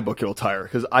 in my book, it'll tire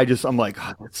because I'm like,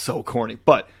 God, that's so corny.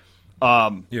 But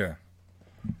Yeah.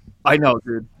 I know,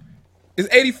 dude. It's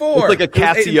 84. It's like a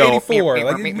Casio. 84.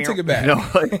 Like, we took it back.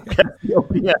 Like a Casio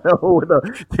piano with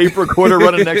a tape recorder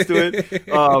running next to it.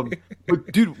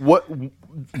 But dude, what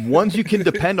ones you can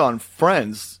depend on?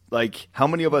 Friends, like how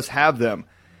many of us have them?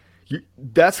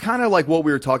 That's kind of like what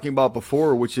we were talking about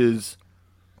before, which is,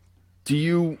 do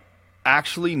you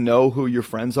actually know who your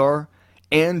friends are?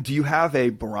 And do you have a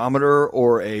barometer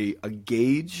or a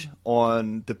gauge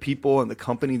on the people and the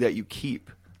company that you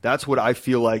keep? That's what I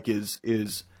feel like is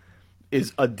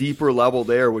a deeper level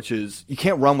there, which is you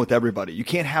can't run with everybody. You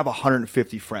can't have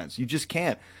 150 friends. You just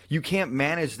can't. You can't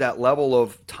manage that level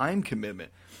of time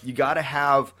commitment. You'll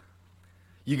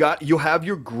have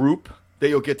your group that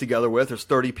you'll get together with. There's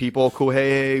 30 people. Cool.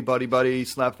 Hey, buddy,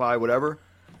 slap 5, whatever.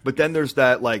 But then there's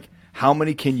that, like, how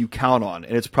many can you count on?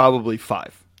 And it's probably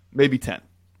 5, maybe 10,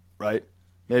 right?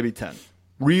 Maybe 10.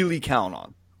 Really count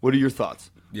on. What are your thoughts?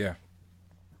 Yeah.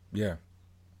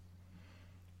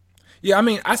 Yeah, I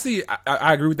mean, I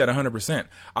agree with that 100%.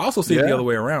 I also see it the other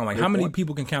way around. Like, how many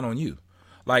people can count on you?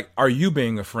 Like, are you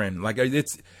being a friend? Like,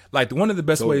 it's like one of the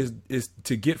best ways is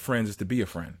to get friends is to be a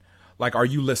friend. Like, are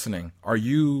you listening? Are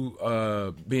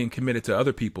you being committed to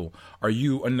other people? Are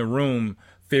you in the room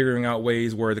figuring out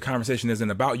ways where the conversation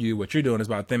isn't about you, what you're doing is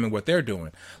about them and what they're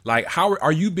doing? Like, how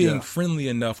are you being friendly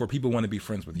enough where people want to be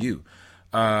friends with you?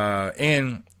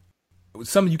 And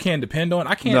something you can't depend on.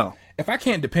 I can't. No. If I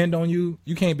can't depend on you,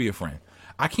 you can't be a friend.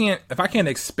 if I can't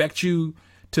expect you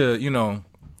to,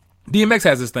 DMX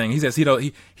has this thing. He says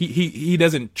he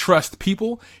doesn't trust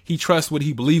people. He trusts what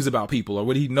he believes about people or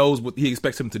what he knows what he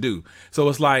expects them to do. So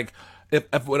it's like,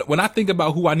 when I think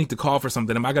about who I need to call for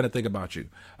something, am I going to think about you?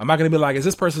 Am I going to be like, is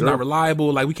this person not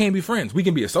reliable? Like, we can't be friends. We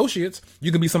can be associates.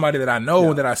 You can be somebody that I know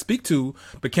and that I speak to,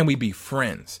 but can we be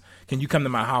friends? Can you come to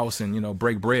my house and,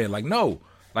 break bread? Like, no.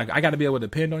 Like, I got to be able to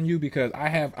depend on you because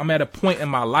I'm at a point in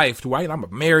my life to I'm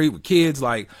married with kids.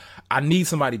 Like, I need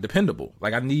somebody dependable.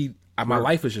 Like, my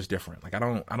life is just different. Like, I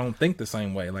don't think the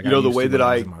same way. Like, the way that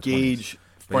I gauge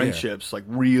friendships, like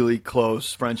really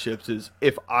close friendships, is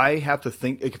if I have to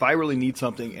think, if I really need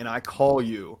something and I call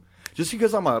you, just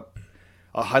because I'm a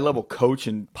high level coach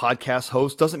and podcast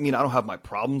host doesn't mean I don't have my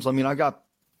problems. I mean, I got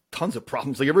tons of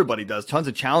problems, like everybody does, tons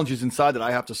of challenges inside that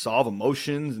I have to solve,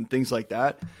 emotions and things like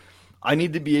that. I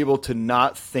need to be able to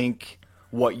not think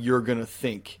what you're going to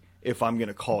think if I'm going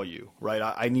to call you, right?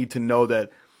 I need to know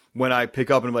that when I pick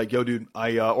up and I'm like, yo, dude,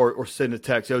 or send a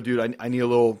text, yo, dude, I need a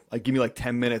little, like, give me like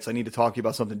 10 minutes. I need to talk to you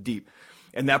about something deep.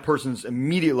 And that person's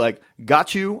immediate, like,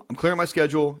 got you. I'm clearing my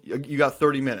schedule. You got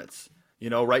 30 minutes,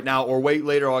 right now, or wait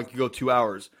later, I can go 2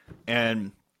 hours.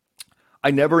 And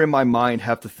I never in my mind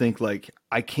have to think like,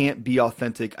 I can't be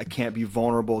authentic. I can't be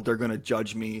vulnerable. They're going to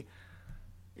judge me.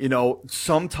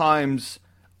 Sometimes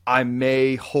I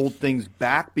may hold things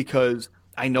back because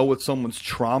I know what someone's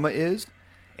trauma is.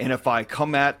 And if I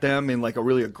come at them in like a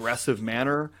really aggressive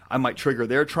manner, I might trigger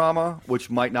their trauma,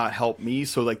 which might not help me.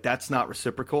 So like, that's not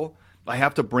reciprocal. I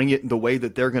have to bring it in the way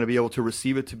that they're going to be able to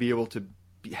receive it, to be able to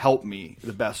help me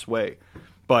the best way.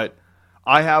 But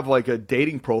I have like a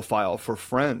dating profile for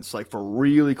friends, like for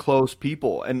really close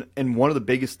people. And one of the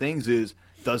biggest things is,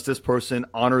 does this person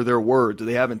honor their word? Do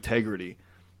they have integrity?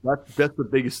 That's the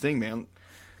biggest thing, man.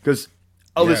 Because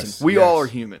listen, we all are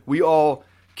human. We all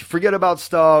forget about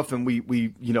stuff, and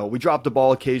we drop the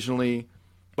ball occasionally,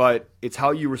 but it's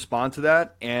how you respond to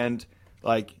that. And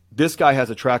like, this guy has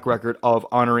a track record of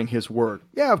honoring his word.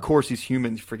 Yeah, of course he's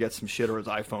human. He forgets some shit, or his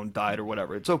iPhone died or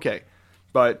whatever. It's okay.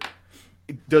 But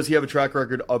does he have a track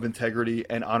record of integrity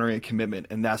and honoring a commitment?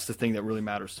 And that's the thing that really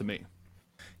matters to me.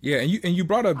 Yeah, and you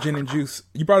brought up Gin and Juice.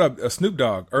 You brought up Snoop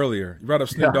Dogg earlier. You brought up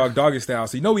Snoop Dogg Doggy Style.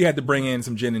 So we had to bring in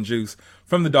some Gin and Juice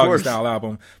from the Doggy Style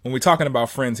album when we're talking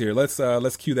about friends here. Let's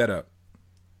cue that up.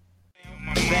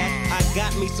 I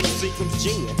got me some Seagram's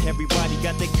gin. Everybody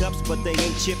got their cups, but they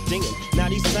ain't chipped in. Now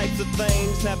these types of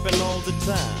things happen all the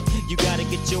time. You gotta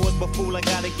get yours, but fool, I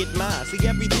gotta get mine. See,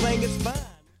 everything is fine.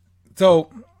 So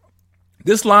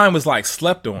this line was like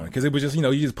slept on because it was just,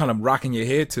 you just kind of rocking your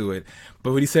head to it.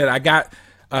 But when he said, I got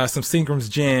some Seagram's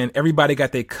gin, everybody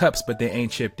got their cups, but they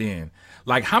ain't chipped in.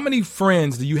 Like, how many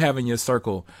friends do you have in your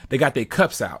circle? They got their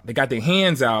cups out, they got their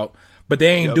hands out, but they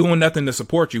ain't doing nothing to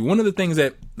support you. One of the things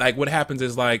that, like, what happens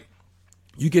is, like,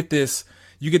 you get this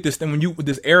thing with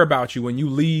this air about you when you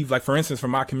leave, like, for instance,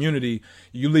 from my community,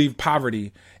 you leave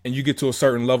poverty and you get to a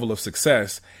certain level of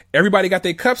success. Everybody got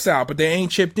their cups out, but they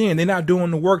ain't chipped in. They're not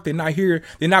doing the work. They're not here.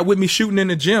 They're not with me shooting in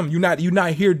the gym. You're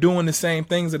not here doing the same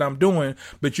things that I'm doing,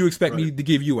 but you expect me to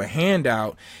give you a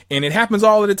handout. And it happens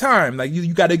all of the time. Like,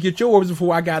 you got to get yours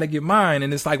before I got to get mine.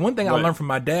 And it's like, one thing I learned from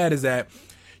my dad is that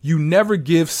you never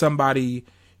give somebody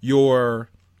your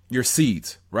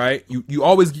seeds, right? You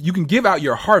can give out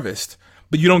your harvest,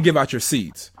 but you don't give out your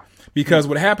seeds, because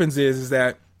what happens is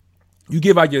that you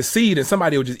give out your seed and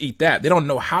somebody will just eat that. They don't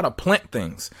know how to plant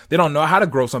things. They don't know how to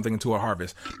grow something into a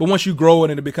harvest. But once you grow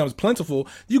it and it becomes plentiful,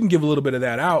 you can give a little bit of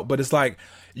that out. But it's like,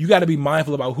 you got to be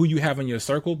mindful about who you have in your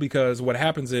circle, because what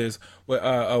happens is,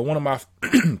 one of my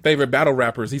favorite battle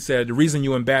rappers, he said, the reason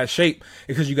you're in bad shape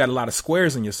is because you got a lot of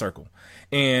squares in your circle.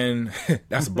 And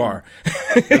that's a bar.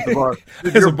 That's a bar.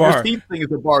 That's a bar. Your seed thing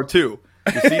is a bar too.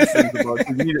 Your seed thing is a bar.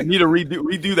 You need to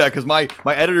redo that, because my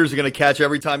editors are going to catch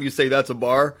every time you say that's a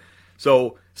bar.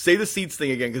 So say the seeds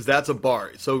thing again, because that's a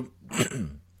bar. So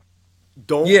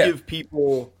don't give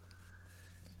people.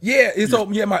 Yeah. So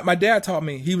my dad taught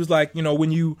me. He was like,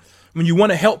 when you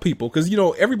want to help people, because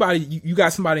everybody, you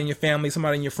got somebody in your family,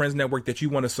 somebody in your friends network that you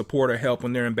want to support or help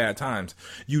when they're in bad times.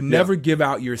 You never give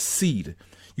out your seed.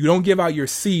 You don't give out your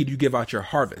seed, you give out your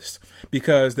harvest,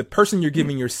 because the person you're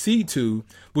giving your seed to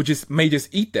may just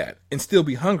eat that and still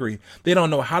be hungry. They don't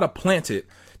know how to plant it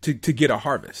to get a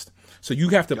harvest. So you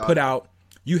have to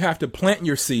you have to plant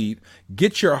your seed,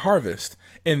 get your harvest,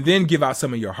 and then give out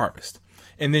some of your harvest.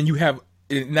 And then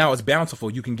now it's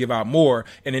bountiful. You can give out more,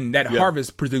 and then that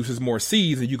harvest produces more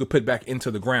seeds that you could put back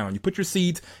into the ground. You put your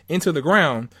seeds into the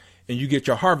ground and you get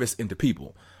your harvest into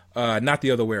people, not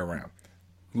the other way around.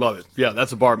 Love it. Yeah,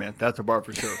 that's a bar, man. That's a bar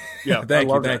for sure. Yeah,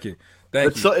 thank you.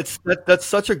 That's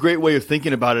such a great way of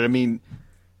thinking about it. I mean,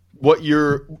 what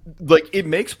you're like, it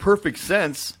makes perfect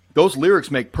sense. Those lyrics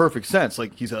make perfect sense.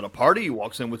 Like, he's at a party, he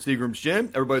walks in with Seagram's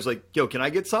Gin. Everybody's like, yo, can I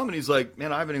get some? And he's like,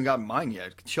 man, I haven't even gotten mine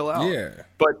yet. Chill out. Yeah.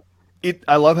 But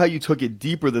I love how you took it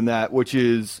deeper than that, which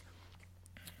is,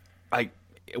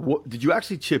 did you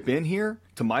actually chip in here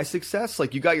to my success?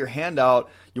 Like, you got your hand out.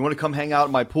 You want to come hang out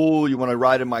in my pool. You want to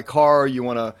ride in my car. You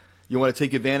want to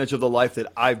take advantage of the life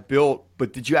that I've built.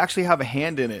 But did you actually have a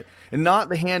hand in it? And not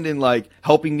the hand in like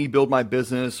helping me build my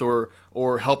business or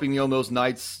helping me on those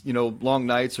nights, long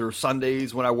nights or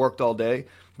Sundays when I worked all day.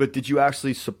 But did you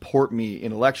actually support me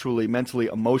intellectually, mentally,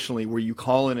 emotionally? Were you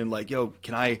calling and like, yo,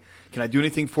 can I do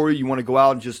anything for you? You want to go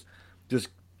out and just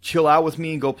chill out with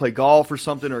me and go play golf or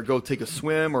something, or go take a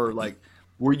swim, or like,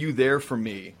 were you there for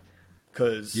me?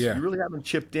 Because you really haven't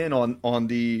chipped in on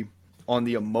the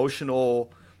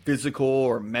emotional, physical,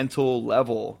 or mental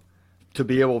level to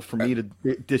be able for me to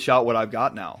dish out what I've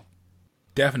got now.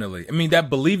 Definitely. I mean, that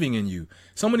believing in you.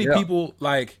 So many people,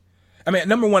 like, I mean,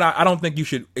 number one, I don't think you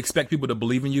should expect people to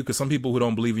believe in you, because some people who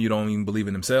don't believe in you don't even believe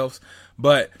in themselves.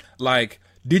 But like,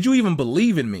 did you even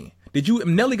believe in me? Did you?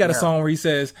 Nelly got a song where he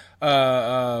says,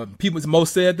 people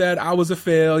most said that I was a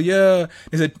failure.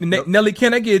 He said, Nelly,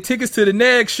 can I get tickets to the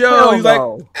next show? Hell He's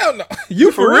no. like, hell no.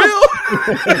 You for real?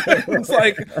 It's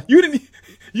like, you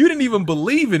didn't even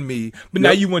believe in me, but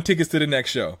now you want tickets to the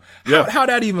next show. How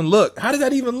that even look? How does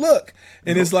that even look?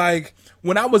 And it's like,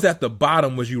 when I was at the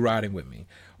bottom, was you riding with me?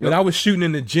 When I was shooting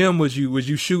in the gym, was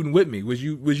you shooting with me? Was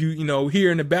you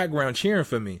here in the background cheering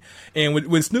for me? And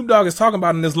when Snoop Dogg is talking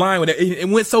about in this line, it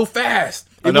went so fast.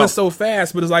 It went so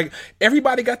fast, but it's like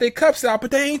everybody got their cups out, but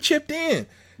they ain't chipped in.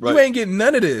 Right. You ain't getting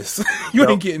none of this. You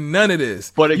ain't getting none of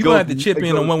this. But you're going to have to chip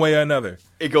in on one way or another.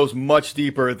 It goes much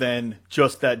deeper than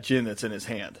just that gin that's in his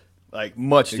hand. Like,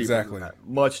 much deeper. Exactly. Than that.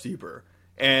 Much deeper.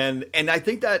 And I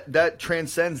think that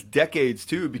transcends decades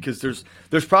too, because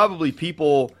there's probably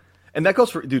people, and that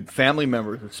goes for family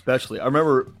members especially. I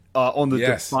remember on the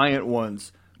Defiant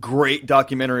ones, great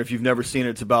documentary if you've never seen it.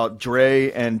 It's about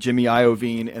Dre and Jimmy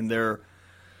Iovine and their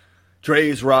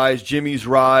Dre's rise, Jimmy's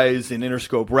rise in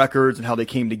Interscope Records, and how they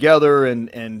came together.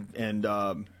 And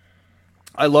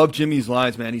I love Jimmy's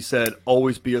lines, man. He said,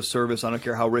 "Always be of service. I don't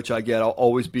care how rich I get. I'll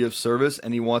always be of service."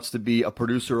 And he wants to be a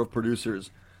producer of producers,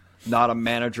 not a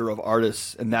manager of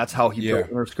artists. And that's how he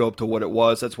built Interscope to what it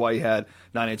was. That's why he had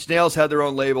Nine Inch Nails had their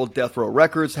own label. Death Row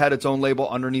Records had its own label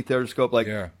underneath Interscope. Like,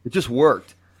 it just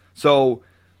worked. So,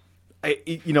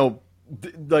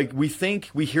 like,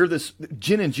 we hear this.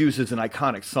 Gin and Juice is an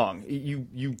iconic song.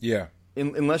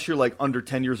 Unless you're like under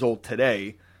 10 years old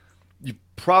today, you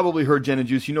probably heard Gin and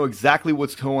Juice. You know exactly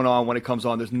what's going on when it comes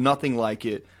on. There's nothing like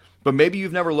it. But maybe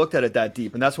you've never looked at it that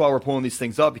deep, and that's why we're pulling these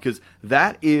things up, because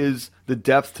that is the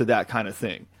depth to that kind of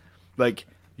thing. Like,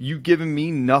 you giving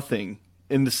me nothing,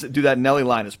 and that Nelly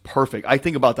line is perfect. I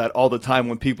think about that all the time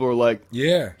when people are like,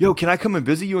 yo, can I come and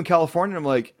visit you in California? And I'm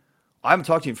like, I haven't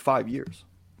talked to you in 5 years.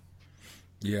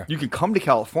 Yeah. You can come to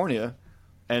California,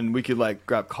 and we could, like,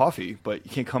 grab coffee, but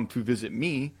you can't come to visit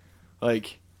me.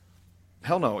 Like,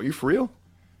 hell no. Are you for real?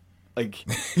 Like,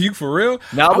 you for real?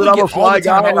 Now that I'm a fly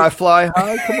guy and I fly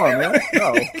high, come on, man.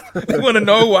 No. You want to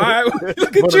know why?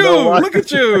 Look at you! Look at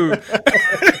you!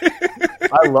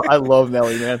 I love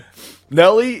Nelly, man.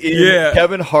 Nelly in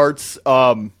Kevin Hart's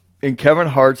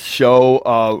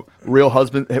show, Real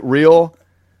Husbands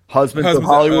of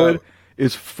Hollywood,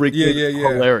 is freaking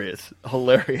hilarious.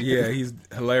 Hilarious. Yeah, he's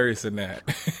hilarious in that.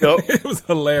 Yep. It was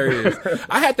hilarious.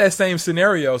 I had that same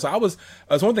scenario. So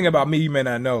one thing about me you may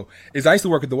not know is I used to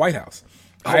work at the White House.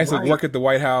 I used to work at the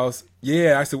White House.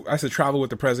 Yeah, I used to travel with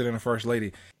the president and first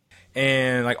lady,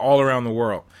 and like all around the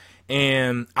world.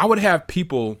 And I would have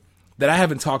people that I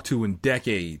haven't talked to in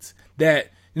decades,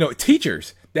 that,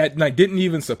 teachers that like didn't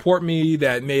even support me,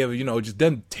 that may have, just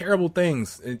done terrible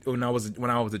things when I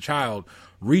was a child,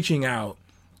 reaching out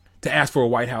to ask for a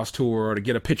White House tour or to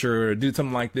get a picture or do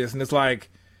something like this. And it's like,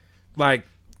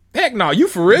 heck no, you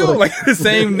for real? Like the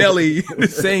same Nelly.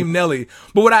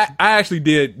 But what I actually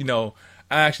did,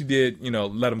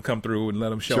 let him come through and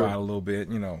let him show out a little bit,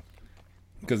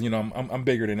 because, I'm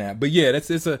bigger than that. But yeah, it's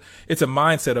a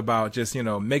mindset about just,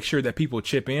 make sure that people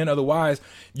chip in. Otherwise,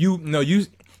 you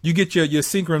get your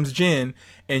Seagram's gin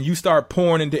and you start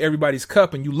pouring into everybody's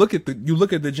cup, and you look at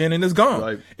the gin and it's gone,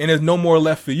 right, and there's no more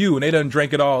left for you, and they done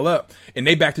drank it all up, and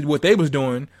they back to what they was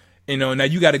doing. Now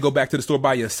you got to go back to the store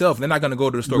by yourself. They're not going to go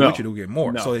to the store with you to get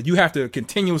more. So you have to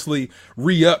continuously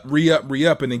re-up,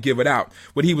 and then give it out.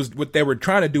 What they were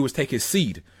trying to do was take his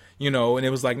seed. and it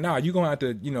was like, nah, you're going to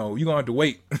have to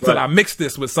wait until I mix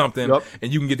this with something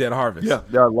and you can get that harvest. Yeah,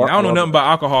 I don't know nothing about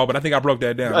alcohol, but I think I broke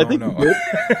that down. I think you did.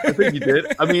 I think you did.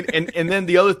 I mean, and then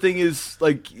the other thing is,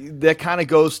 like, that kind of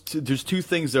goes to, there's two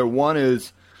things there. One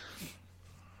is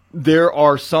there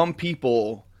are some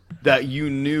people that you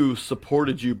knew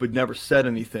supported you but never said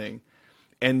anything.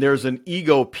 And there's an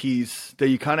ego piece that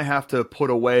you kind of have to put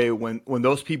away when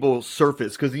those people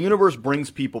surface, because the universe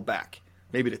brings people back,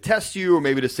 maybe to test you or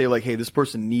maybe to say, like, hey, this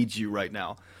person needs you right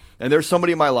now. And there's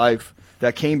somebody in my life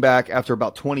that came back after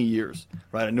about 20 years,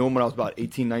 right? I knew him when I was about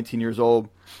 18, 19 years old,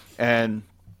 and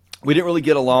we didn't really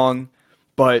get along,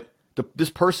 but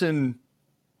this person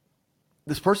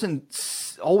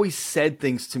always said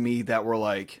things to me that were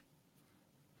like,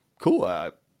 cool,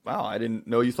 wow, I didn't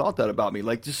know you thought that about me.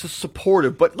 Like, just a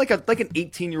supportive, but like an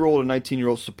 18-year-old or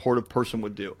 19-year-old supportive person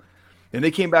would do. And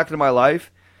they came back into my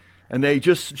life, and they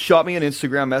just shot me an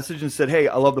Instagram message and said, hey,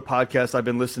 I love the podcast. I've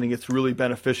been listening. It's really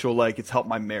beneficial. Like, it's helped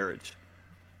my marriage.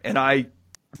 And I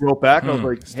wrote back, and I was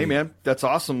like, hey, man, that's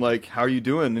awesome. Like, how are you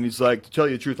doing? And he's like, to tell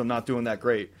you the truth, I'm not doing that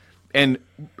great. And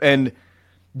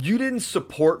you didn't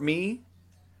support me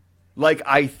like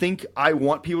I think I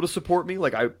want people to support me.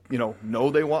 Like, I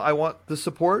want the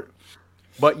support,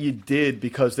 but you did,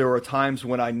 because there were times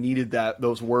when I needed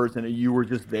those words, and you were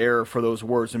just there for those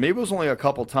words. And maybe it was only a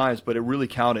couple times, but it really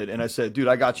counted. And I said, dude,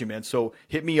 I got you, man. So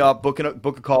hit me up, book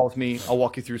a call with me. I'll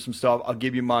walk you through some stuff. I'll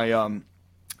give you my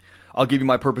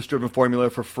purpose-driven formula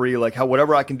for free. Like,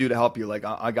 whatever I can do to help you. Like,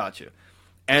 I got you.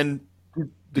 And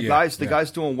the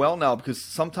guy's doing well now, because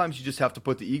sometimes you just have to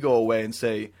put the ego away and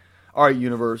say, all right,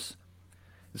 universe,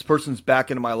 this person's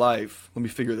back into my life. Let me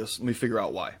figure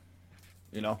out why.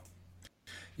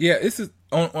 Yeah, this is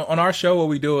on our show. What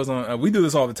we do is we do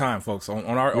this all the time, folks. On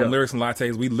Lyrics and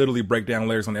Lattes, we literally break down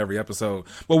lyrics on every episode.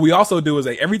 What we also do is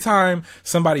every time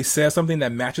somebody says something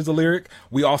that matches a lyric,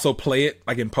 we also play it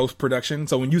like in post production.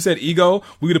 So when you said ego,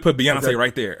 we would have put Beyonce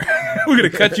right there. We're gonna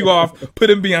cut you off, put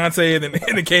in Beyonce, and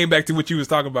then it came back to what you was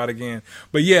talking about again.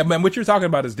 But yeah, man, what you're talking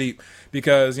about is deep,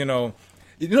 because you know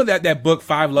that book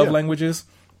 5 Love Languages.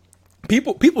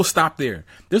 People stop there.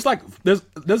 There's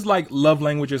like love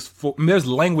languages for, there's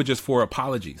languages for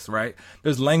apologies, right?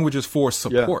 There's languages for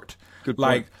support. Yeah. Good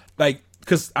point. Like,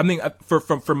 cause I mean,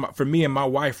 for me and my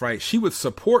wife, right? She would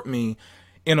support me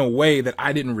in a way that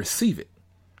I didn't receive it.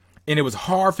 And it was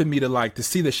hard for me to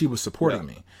see that she was supporting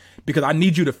me, because I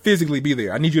need you to physically be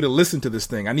there. I need you to listen to this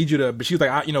thing. I need you to, but she was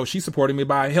like, she supported me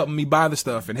by helping me buy the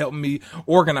stuff and helping me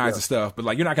organize the stuff. But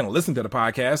like, you're not going to listen to the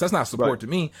podcast. That's not support to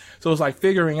me. So it's like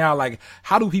figuring out, like,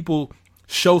 how do people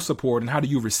show support and how do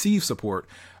you receive support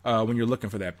when you're looking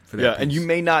for that piece. And you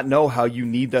may not know how you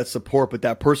need that support, but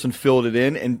that person filled it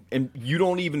in, and you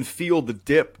don't even feel the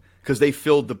dip because they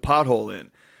filled the pothole in.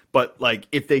 But like,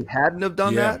 if they hadn't have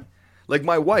done that, like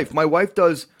my wife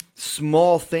does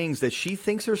small things that she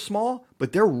thinks are small,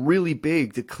 but they're really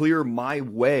big to clear my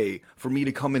way for me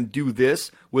to come and do this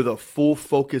with a full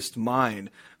focused mind,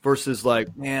 versus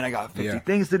like, man, I got 50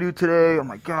 things to do today. Oh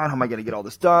my God, how am I going to get all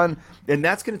this done? And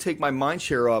that's going to take my mind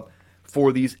share up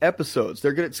for these episodes.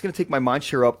 It's going to take my mind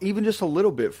share up even just a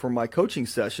little bit for my coaching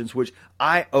sessions, which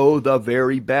I owe the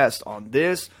very best on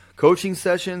this. Coaching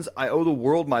sessions, I owe the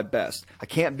world my best. I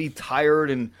can't be tired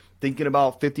and thinking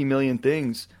about 50 million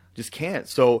things. Just can't.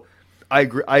 So I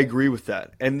agree with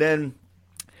that. And then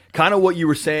kind of what you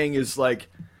were saying is like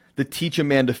the teach a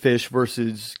man to fish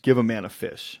versus give a man a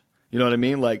fish. You know what I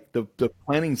mean? Like the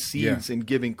planting seeds and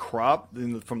giving crop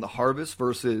from the harvest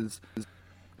versus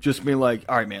just being like,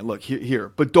 all right, man, look, here.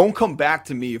 But don't come back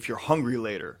to me if you're hungry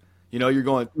later. You're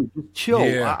going, just chill.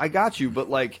 Yeah. I got you. But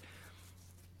like,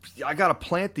 I got to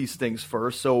plant these things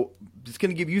first. So it's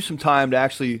going to give you some time to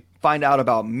actually find out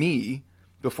about me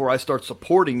before I start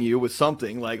supporting you with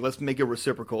something. Like, let's make it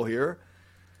reciprocal here.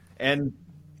 And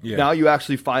now you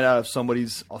actually find out if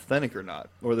somebody's authentic or not,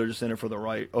 or they're just in it for the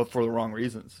wrong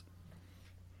reasons.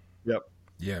 Yep.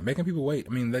 Yeah, making people wait.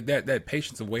 I mean, that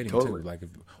patience of waiting too, like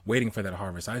waiting for that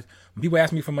harvest. When people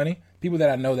ask me for money, people that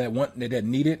I know that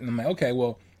need it, and I'm like, okay,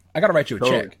 well, I got to write you a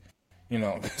check.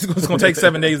 It's going to take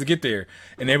 7 days to get there.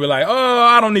 And they were like, oh,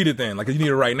 I don't need it then. Like, you need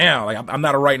it right now. Like, I'm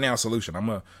not a right now solution.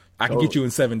 I can get you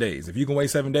in 7 days. If you can wait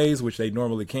 7 days, which they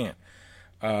normally can't.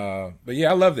 But yeah,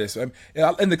 I love this. And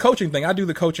the coaching thing, I do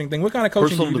the coaching thing. What kind of coaching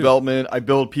do you do? Personal development. I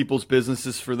build people's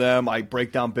businesses for them. I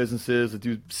break down businesses. I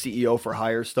do CEO for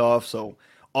hire stuff. So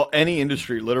any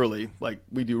industry, literally. Like,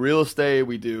 we do real estate.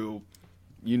 We do,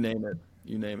 you name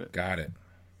it. Got it.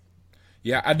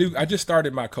 Yeah, I do. I just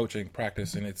started my coaching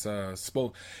practice, and it's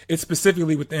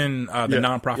specifically within the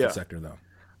nonprofit sector, though.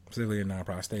 Specifically in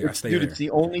nonprofit. I stay Dude, there. it's the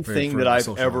only thing that I've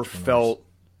ever felt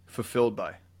fulfilled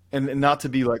by. and not to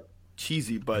be like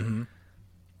cheesy, but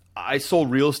I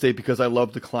sold real estate because I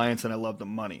love the clients and I love the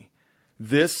money.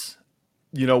 This,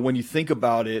 when you think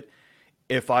about it,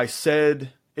 if I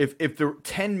said, if the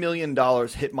 $10 million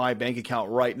hit my bank account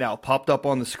right now, popped up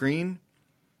on the screen,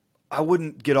 I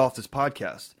wouldn't get off this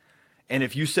podcast. And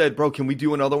if you said, bro, can we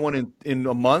do another one in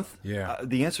a month? Yeah.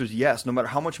 The answer is yes, no matter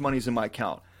how much money's in my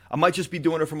account. I might just be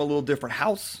doing it from a little different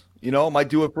house. I might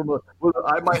do it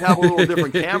I might have a little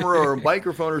different camera or a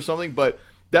microphone or something, but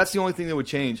that's the only thing that would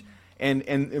change.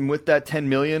 And with that 10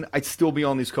 million, I'd still be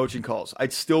on these coaching calls.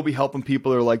 I'd still be helping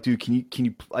people that are like, dude, can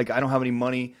you like, I don't have any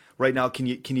money right now. Can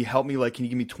you help me? Like, can you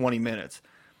give me 20 minutes?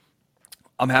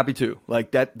 I'm happy to.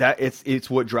 Like that it's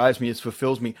what drives me. It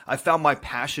fulfills me. I found my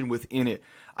passion within it.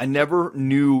 I never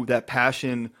knew that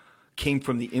passion came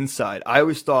from the inside. I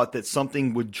always thought that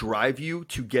something would drive you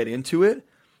to get into it,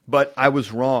 but I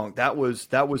was wrong. That was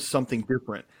something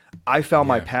different. I found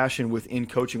my passion within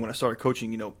coaching when I started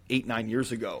coaching, 8-9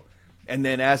 years ago. And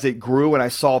then as it grew and I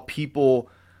saw people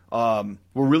were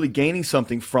really gaining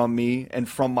something from me and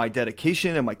from my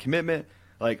dedication and my commitment,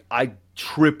 like I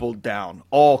tripled down,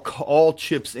 all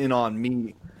chips in on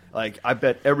me. Like I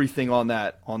bet everything on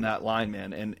that line,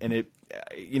 man. And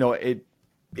it,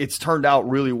 it's turned out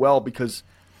really well because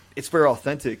it's very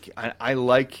authentic. I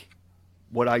like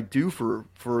what I do for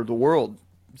the world.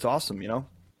 It's awesome,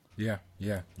 Yeah.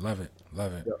 Love it.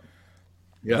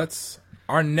 Yeah. That's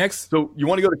our next. So you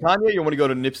want to go to Kanye or you want to go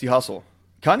to Nipsey Hussle?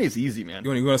 Kanye's easy, man. You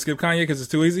want to skip Kanye because it's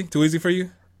too easy? Too easy for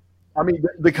you? I mean,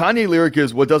 the Kanye lyric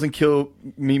is "What doesn't kill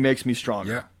me makes me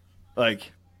stronger." Yeah.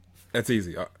 Like, that's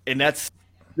easy. And that's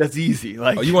easy.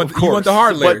 Like, you want the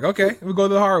hard lyric? Okay, we'll go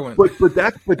to the hard one.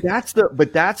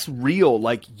 But that's real.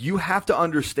 Like, you have to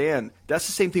understand. That's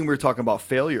the same thing we were talking about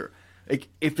failure. Like,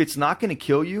 if it's not going to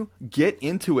kill you, get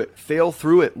into it, fail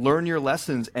through it, learn your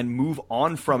lessons, and move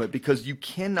on from it. Because you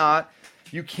cannot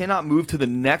move to the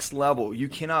next level. You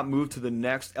cannot move to the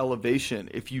next elevation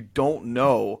if you don't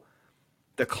know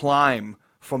the climb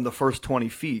from the first 20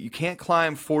 feet. You can't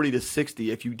climb 40 to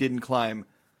 60 if you didn't climb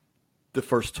the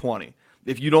first 20.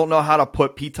 If you don't know how to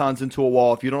put pitons into a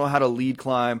wall, if you don't know how to lead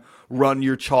climb, run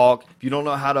your chalk, if you don't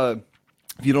know how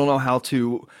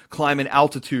to climb in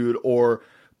altitude or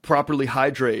properly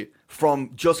hydrate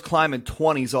from just climbing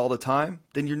 20s all the time,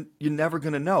 then you're never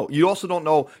going to know. You also don't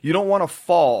know. You don't want to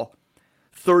fall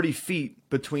 30 feet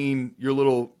between your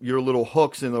little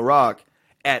hooks in the rock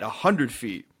at 100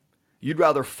 feet. You'd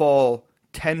rather fall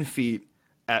 10 feet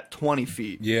at 20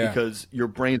 feet because your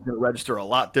brain's going to register a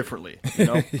lot differently,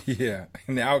 Yeah,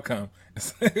 and the outcome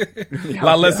is a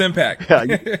lot less impact. Yeah,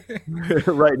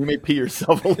 right. You may pee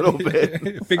yourself a little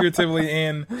bit. Figuratively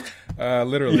and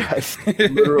literally. Yes,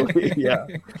 literally,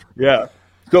 yeah.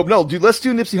 So, no, dude, let's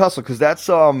do Nipsey Hussle because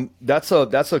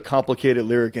that's a complicated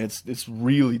lyric and it's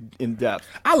really in depth.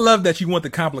 I love that you want the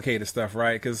complicated stuff,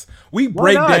 right? Because we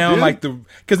break down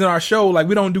because in our show, like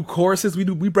we don't do choruses,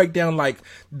 we break down like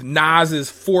Nas's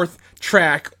fourth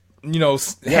track,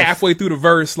 halfway through the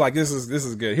verse. Like this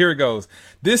is good. Here it goes.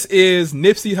 This is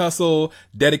Nipsey Hussle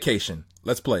Dedication.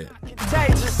 Let's play it.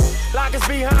 Contagious, lock us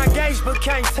behind gates but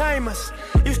can't tame us.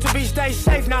 Used to be stay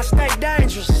safe, now stay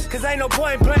dangerous. Cause ain't no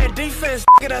point playing defense,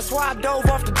 nigga. That's why I dove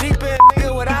off the deep end,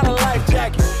 nigga, without a life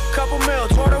jacket. Couple mil,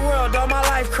 tour the world, all my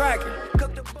life cracking.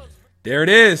 There it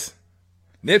is.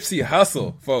 Nipsey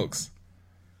Hussle, folks.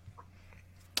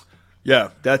 Yeah,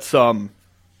 that's I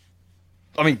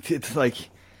mean, it's like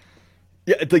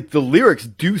the lyrics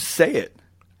do say it,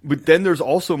 but then there's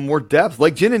also more depth,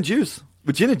 like Gin and Juice.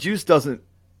 But Gin and Juice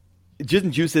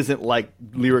isn't like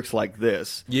lyrics like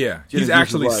this. Yeah, Gin he's and Juice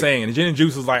actually is like, saying. Gin and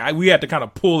Juice is like, we had to kind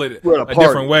of pull it We're a apart.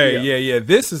 different way. Yeah. Yeah.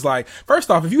 This is like, first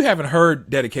off, if you haven't heard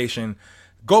Dedication,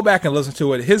 go back and listen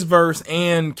to it. His verse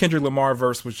and Kendrick Lamar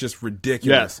verse was just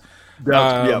ridiculous.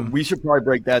 Yes. We should probably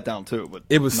break that down too. But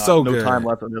it was so good. No time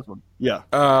left on this one. Yeah,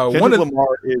 Kendrick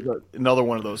Lamar is another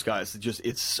one of those guys.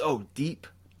 It's so deep.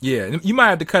 Yeah, you might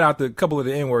have to cut out the couple of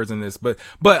the N words in this, but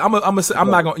I'm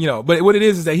not gonna, but what it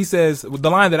is that he says, the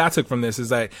line that I took from this is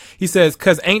that he says,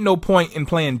 "Cause ain't no point in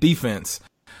playing defense.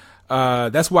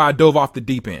 That's why I dove off the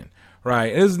deep end."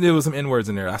 Right? There was some N words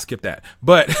in there. I skipped that,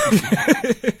 but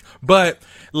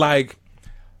like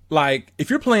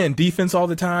if you're playing defense all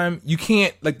the time, you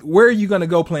can't, like, where are you going to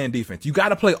go playing defense? You got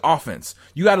to play offense.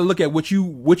 You got to look at what you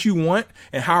want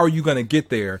and how are you going to get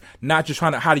there, not just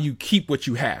how do you keep what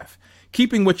you have.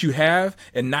 Keeping what you have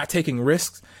and not taking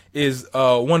risks is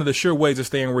one of the sure ways of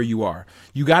staying where you are.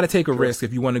 You got to take a risk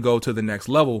if you want to go to the next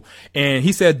level. And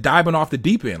he said diving off the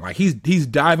deep end. Like he's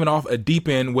diving off a deep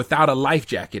end without a life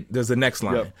jacket. There's the next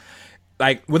line.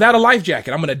 like without a life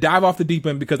jacket, I'm going to dive off the deep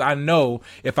end because I know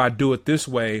if I do it this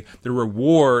way, the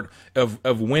reward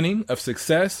of winning, of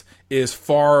success is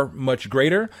far much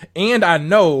greater. And I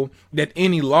know that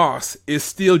any loss is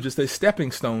still just a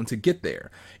stepping stone to get there.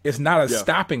 It's not a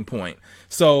stopping point.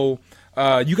 So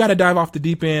you got to dive off the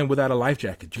deep end without a life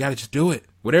jacket. You got to just do it.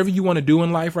 Whatever you want to do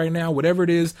in life right now, whatever it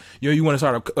is, you want to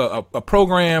start a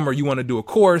program, or you want to do a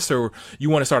course, or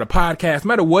you want to start a podcast, no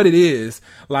matter what it is,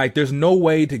 like there's no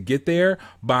way to get there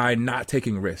by not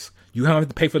taking risks. You have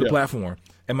to pay for the platform.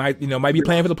 It might be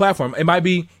paying for the platform. It might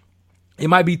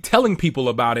be telling people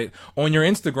about it on your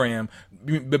Instagram,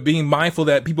 but being mindful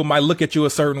that people might look at you a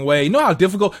certain way. You know how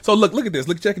difficult? So look at this.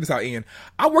 Check this out, Ian.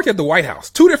 I worked at the White House,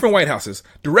 2 different White Houses,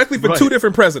 directly for 2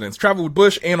 different presidents. Traveled with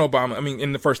Bush and Obama.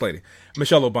 And the First Lady,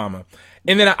 Michelle Obama.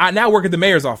 And then I now work at the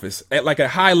mayor's office at like a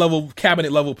high level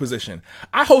cabinet level position.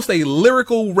 I host a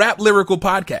rap lyrical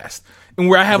podcast, and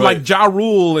where I have like Ja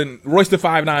Rule and Royce the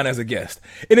 5'9" as a guest.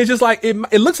 And it's just like,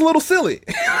 it looks a little silly.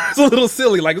 It's a little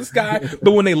silly, like this guy.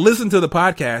 But when they listen to the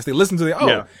podcast, they listen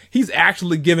to he's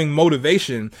actually giving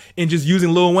motivation and just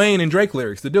using Lil Wayne and Drake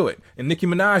lyrics to do it. And Nicki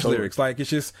Minaj lyrics. Like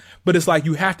but it's like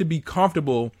you have to be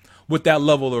comfortable with that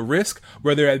level of risk,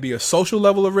 whether it be a social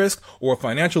level of risk or a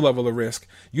financial level of risk.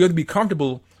 You have to be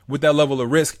comfortable with that level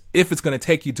of risk if it's going to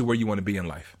take you to where you want to be in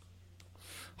life.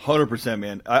 100%,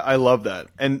 man. I love that.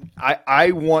 And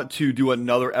I want to do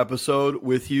another episode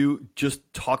with you just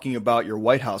talking about your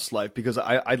White House life, because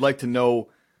I'd like to know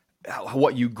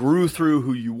what you grew through,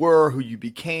 who you were, who you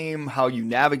became, how you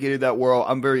navigated that world.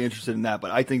 I'm very interested in that,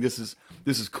 but I think this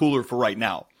is cooler for right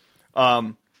now.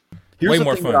 Way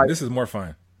more fun. This is more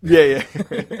fun. Yeah.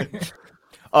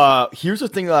 Here's the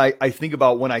thing that I think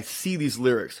about when I see these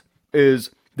lyrics is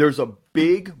there's a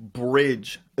big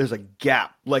bridge. There's a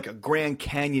gap, like a Grand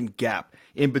Canyon gap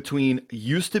in between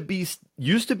used to be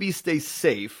stay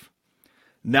safe.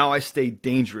 Now I stay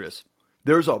dangerous.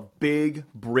 There's a big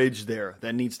bridge there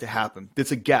that needs to happen.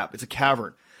 It's a gap. It's a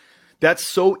cavern. That's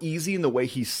so easy in the way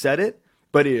he said it,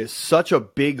 but it is such a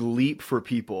big leap for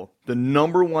people. The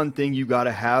number one thing you got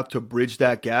to have to bridge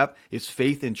that gap is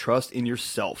faith and trust in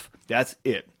yourself. That's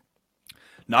it.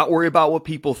 Not worry about what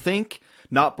people think,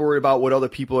 not worry about what other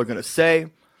people are going to say,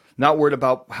 not worried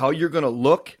about how you're going to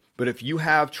look. But if you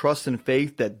have trust and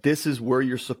faith that this is where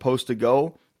you're supposed to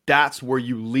go, that's where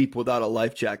you leap without a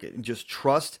life jacket, and just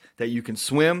trust that you can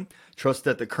swim. Trust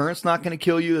that the current's not going to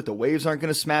kill you, that the waves aren't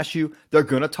going to smash you. They're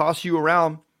going to toss you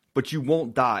around, but you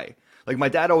won't die. Like my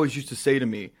dad always used to say to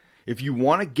me, if you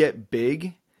want to get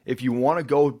big, if you want to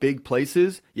go big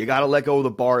places, you got to let go of the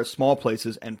bar at small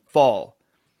places and fall.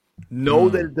 Know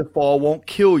that the fall won't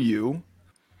kill you,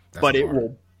 but it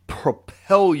will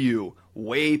propel you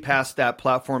way past that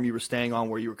platform you were staying on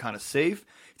where you were kind of safe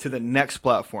to the next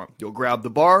platform. You'll grab the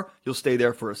bar, you'll stay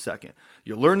there for a second.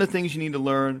 You'll learn the things you need to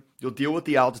learn, you'll deal with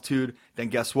the altitude, then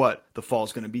guess what? The fall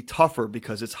is going to be tougher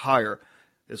because it's higher.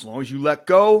 As long as you let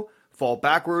go, fall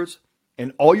backwards,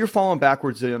 and all you're falling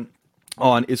backwards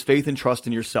on is faith and trust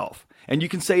in yourself. And you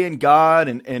can say in God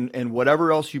and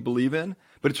whatever else you believe in,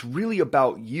 but it's really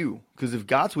about you. Because if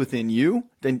God's within you,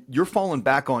 then you're falling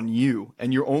back on you,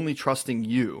 and you're only trusting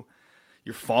you.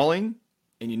 You're falling,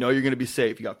 and you know you're going to be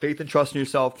safe. You got faith and trust in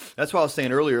yourself. That's what I was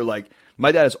saying earlier. Like,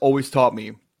 my dad has always taught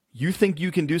me, you think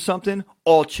you can do something,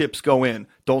 all chips go in.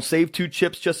 Don't save 2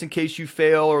 chips just in case you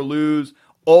fail or lose.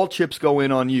 All chips go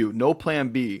in on you. No plan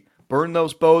B. Burn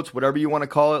those boats, whatever you want to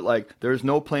call it. Like, there's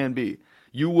no plan B.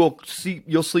 You'll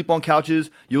sleep on couches.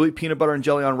 You'll eat peanut butter and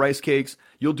jelly on rice cakes.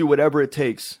 You'll do whatever it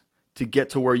takes to get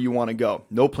to where you want to go.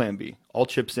 No plan B. All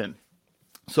chips in.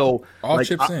 So all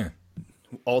chips in.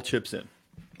 All chips in.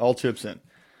 All chips in.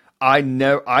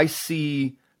 I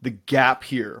see the gap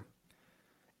here.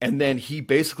 And then he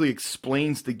basically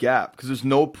explains the gap because there's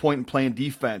no point in playing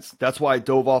defense. That's why I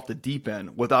dove off the deep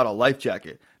end without a life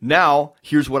jacket. Now,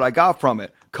 here's what I got from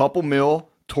it. Couple mil,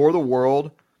 tour the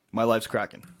world, my life's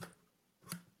cracking.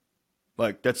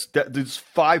 Like, there's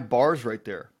 5 bars right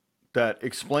there that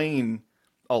explain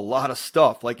a lot of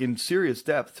stuff, like in serious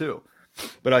depth too.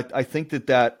 But I think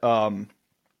that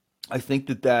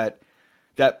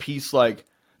piece, like,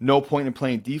 no point in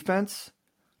playing defense,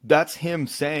 that's him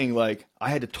saying, like, I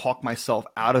had to talk myself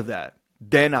out of that.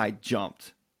 Then I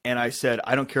jumped and I said,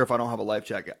 I don't care if I don't have a life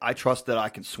jacket. I trust that I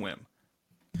can swim.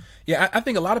 Yeah, I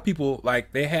think a lot of people,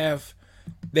 like, they have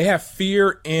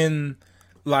fear in,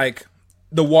 like,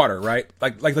 the water, right?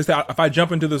 Like let's say if I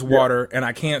jump into this water and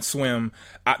I can't swim,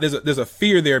 there's a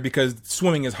fear there because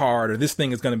swimming is hard, or this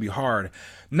thing is going to be hard.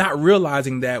 Not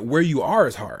realizing that where you are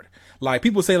is hard. Like,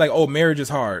 people say, like, oh, marriage is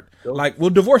hard. Like, well,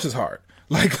 divorce is hard.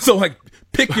 Like, so like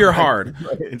pick your hard.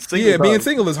 And single Yeah, being hard.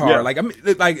 single is hard. Yeah. Like, I mean,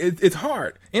 it's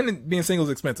hard, and being single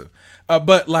is expensive.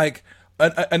 But like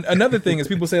another thing is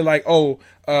people say like, oh,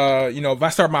 if I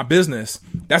start my business,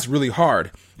 that's really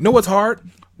hard. You know what's hard?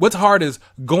 What's hard is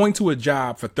going to a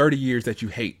job for 30 years that you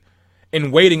hate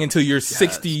and waiting until you're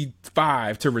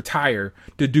 65 to retire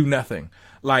to do nothing.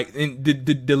 Like, and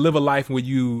to live a life where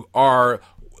you are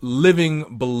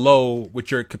living below what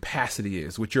your capacity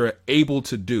is, what you're able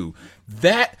to do.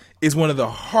 That is one of the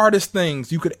hardest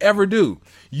things you could ever do.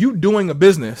 You doing a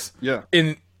business, Yeah.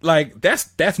 and like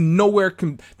that's nowhere.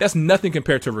 That's nothing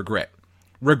compared to regret.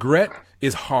 Regret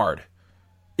is hard.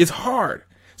 It's hard.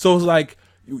 So it's like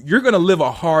you're gonna live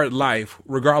a hard life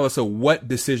regardless of what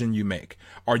decision you make.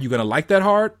 Are you gonna like that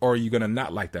hard, or are you gonna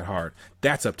not like that hard?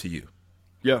 That's up to you.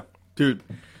 Yeah, dude,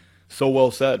 so well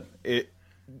said.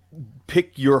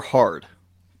 Pick your hard.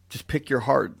 Just pick your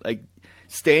hard. Like,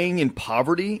 staying in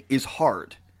poverty is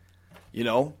hard,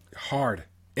 Hard,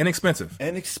 inexpensive.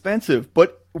 and expensive.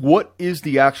 But what is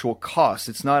the actual cost?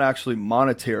 It's not actually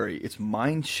monetary. It's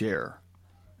mind share.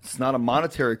 It's not a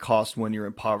monetary cost when you're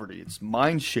in poverty. It's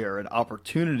mind share and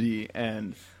opportunity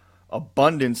and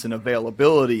abundance and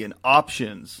availability and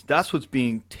options. That's what's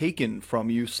being taken from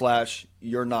you /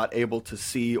 you're not able to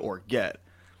see or get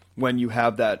when you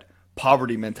have that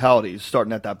poverty mentality,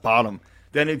 starting at that bottom.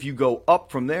 Then if you go up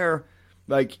from there,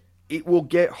 like, it will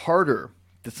get harder.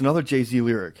 That's another Jay-Z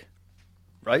lyric,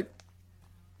 right?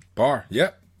 Bar.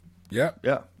 Yep. Yeah,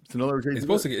 it's another Jay-Z It's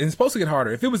supposed lyric. to get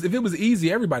harder. If it was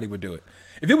easy, everybody would do it.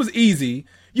 If it was easy,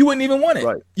 you wouldn't even want it.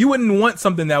 Right. You wouldn't want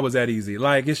something that was that easy.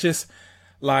 Like, it's just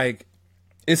like,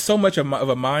 it's so much of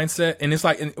a mindset. And it's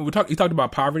like, and you talked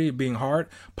about poverty being hard.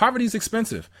 Poverty is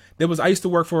expensive. I used to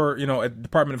work for, at the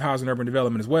Department of Housing and Urban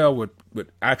Development as well.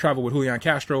 I travel with Julian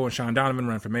Castro and Sean Donovan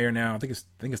running for mayor now. I think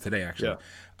it's today, actually.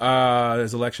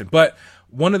 There's election. But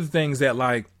one of the things that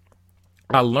like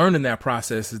I learned in that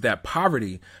process is that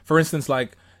poverty, for instance,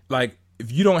 like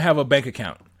if you don't have a bank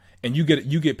account and you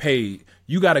get paid,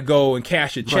 you got to go and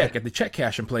cash a check at the check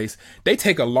cashing place. They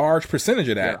take a large percentage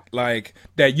of that, like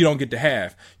that you don't get to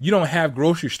have. You don't have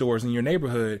grocery stores in your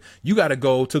neighborhood. You got to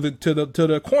go to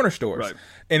the corner stores, Right.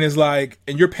 and it's like,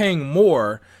 and you're paying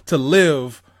more to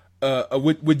live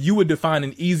what you would define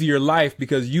an easier life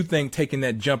because you think taking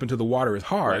that jump into the water is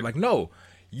hard. Right. Like, no,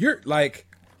 you're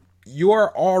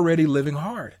you're already living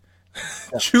hard.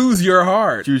 Choose your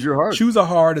hard. Choose your hard. Choose a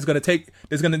hard is going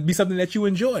to be something that you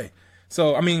enjoy.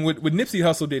 So, I mean, what Nipsey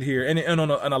Hussle did here, and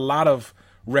on a lot of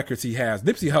records he has,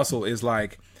 Nipsey Hussle is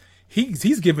like,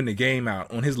 he's giving the game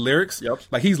out on his lyrics. Yep.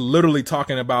 Like, he's literally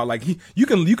talking about, like, you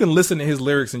can listen to his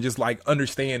lyrics and just like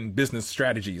understand business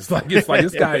strategies. Like, it's like,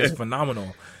 this guy is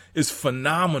phenomenal. Is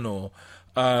phenomenal.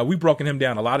 We've broken him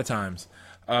down a lot of times.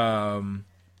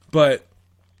 But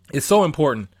it's so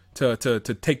important to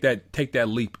take that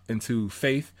leap into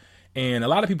faith. And a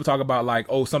lot of people talk about like,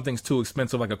 oh, something's too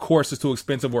expensive, like a course is too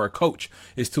expensive or a coach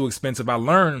is too expensive. I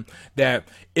learned that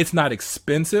it's not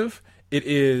expensive. It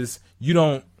is, you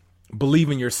don't believe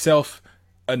in yourself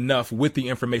enough with the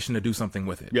information to do something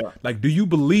with it. Yeah. Like, do you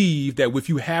believe that if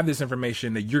you have this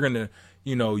information that you're going to,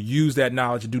 use that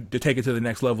knowledge to take it to the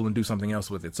next level and do something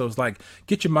else with it? So it's like,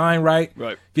 get your mind right.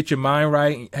 Right. Get your mind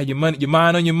right. Have your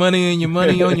mind on your money and your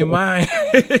money on your mind.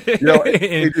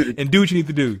 And do what you need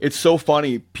to do. It's so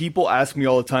funny. People ask me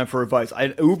all the time for advice.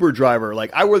 I'm an Uber driver.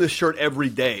 Like, I wear this shirt every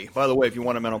day. By the way, if you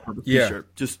want a Mental Purpose Yeah.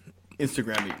 t-shirt, just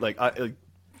Instagram me. Like,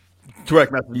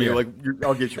 direct message me. Yeah. Like,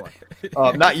 I'll get you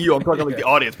one. Not you. I'm talking like the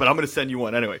audience, but I'm going to send you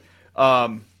one anyway.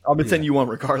 I'm going to send you one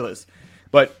regardless.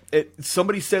 But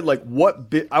somebody said, like,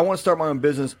 I want to start my own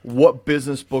business. What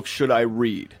business books should I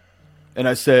read? And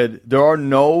I said, there are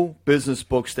no business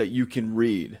books that you can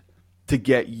read to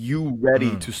get you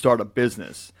ready to start a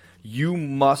business. You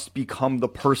must become the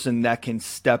person that can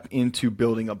step into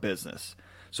building a business.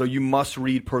 So you must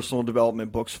read personal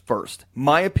development books first.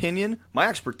 My opinion, my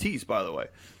expertise, by the way.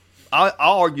 I'll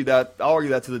argue that. I'll argue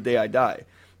that to the day I die.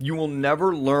 You will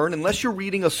never learn unless you're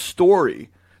reading a story.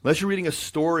 Unless you're reading a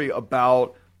story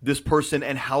about this person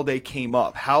and how they came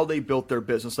up, how they built their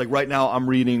business. Like right now, I'm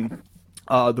reading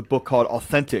the book called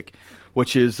Authentic,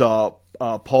 which is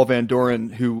Paul Van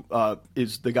Doren, who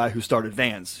is the guy who started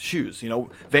Vans shoes.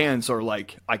 Vans are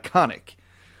like iconic.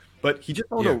 But he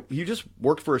just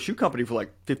worked for a shoe company for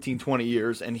like 15, 20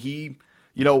 years, and he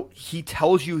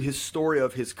tells you his story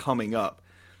of his coming up.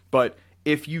 But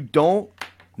if you don't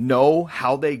know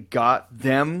how they got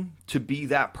them to be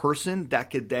that person that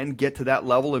could then get to that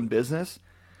level in business,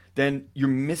 then you're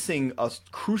missing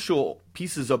crucial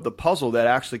pieces of the puzzle that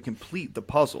actually complete the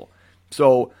puzzle.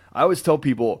 So I always tell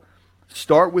people,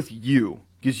 start with you.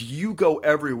 because you go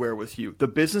everywhere with you. The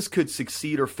business could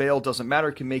succeed or fail, doesn't matter.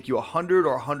 It can make you 100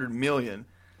 or 100 million,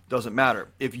 doesn't matter.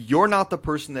 If you're not the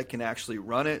person that can actually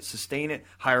run it, sustain it,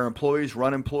 hire employees,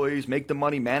 run employees, make the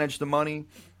money, manage the money,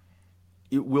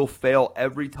 it will fail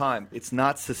every time. It's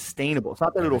not sustainable. It's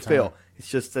not that it'll fail. It's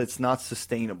just that it's not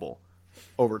sustainable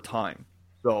over time.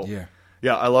 So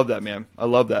yeah, I love that, man. I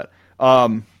love that.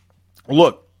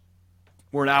 Look,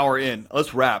 we're an hour in.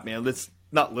 Let's wrap, man. Let's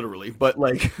not literally, but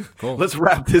like, let's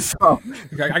wrap this up.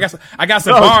 I got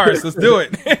some bars. Let's do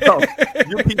it.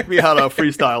 You teach me how to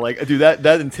freestyle. Like, dude,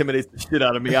 that intimidates the shit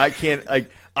out of me. I can't.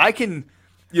 Like, I can,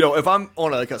 if I'm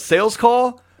on a sales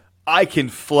call, I can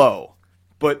flow,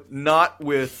 but not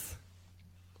with.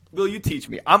 Will you teach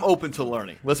me? I'm open to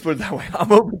learning. Let's put it that way.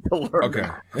 I'm open to learning. Okay.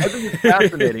 I think it's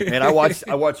fascinating, man. I watch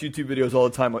YouTube videos all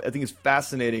the time. I think it's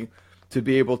fascinating to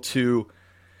be able to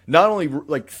not only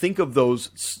like think of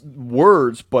those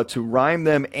words, but to rhyme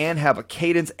them and have a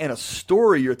cadence and a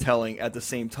story you're telling at the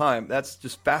same time. That's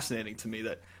just fascinating to me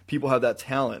that people have that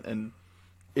talent. And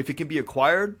if it can be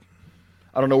acquired,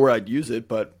 I don't know where I'd use it,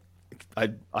 but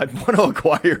I'd want to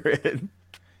acquire it.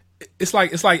 It's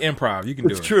like improv. You can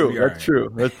do it. That's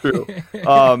true. That's true.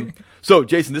 So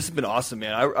Jason, this has been awesome,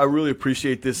 man. I really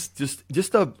appreciate this.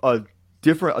 Just a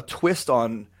different twist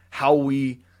on how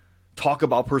we talk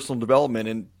about personal development,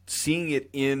 and seeing it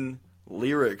in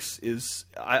lyrics is.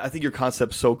 I think your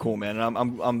concept's so cool, man. And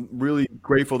I'm really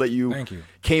grateful that you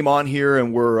came on here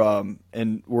and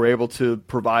were able to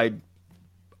provide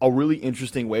a really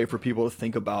interesting way for people to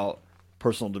think about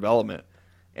personal development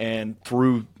and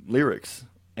through lyrics.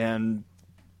 And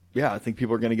yeah, I think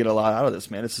people are going to get a lot out of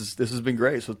this, man. This has been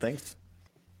great. So thanks.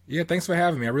 Yeah, thanks for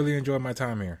having me. I really enjoyed my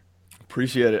time here.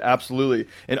 Appreciate it. Absolutely.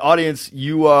 And audience,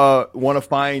 you want to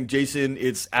find Jason,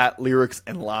 it's at Lyrics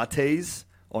and Lattes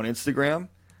on Instagram.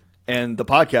 And the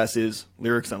podcast is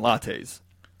Lyrics and Lattes.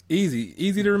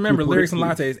 Easy to remember, Lyrics and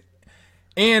Lattes.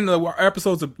 And our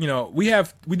episodes of,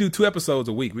 we do 2 episodes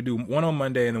a week. We do one on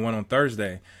Monday and then one on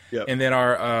Thursday. Yep. And then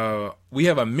we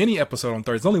have a mini episode on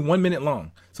Thursday. It's only 1 minute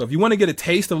long. So if you want to get a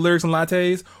taste of Lyrics and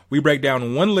Lattes, we break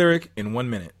down one lyric in 1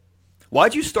 minute.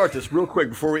 Why'd you start this real quick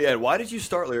before we end? Why did you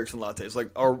start Lyrics and Lattes? Like,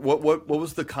 or what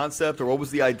was the concept, or what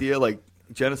was the idea, like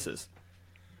Genesis?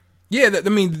 Yeah,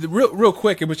 real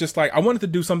quick, it was just like I wanted to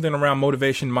do something around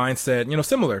motivation, mindset,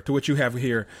 similar to what you have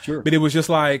here. Sure. But it was just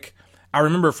like I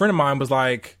remember a friend of mine was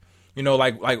like,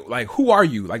 like who are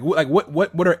you? Like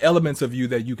what are elements of you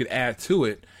that you could add to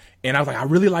it? And I was like, I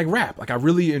really like rap. Like I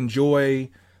really enjoy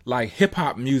like hip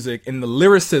hop music and the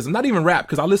lyricism, not even rap,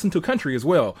 because I listen to country as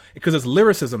well, because there's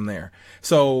lyricism there.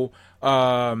 So,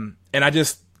 and I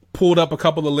just pulled up a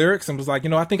couple of lyrics and was like,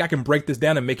 I think I can break this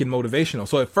down and make it motivational.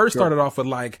 So it first started off with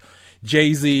like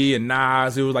Jay-Z and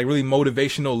Nas. It was like really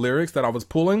motivational lyrics that I was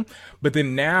pulling. But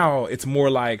then now it's more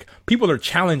like people are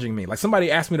challenging me. Like somebody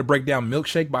asked me to break down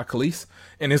Milkshake by Khalees.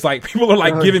 And it's like people are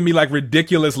like giving me like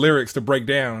ridiculous lyrics to break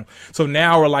down. So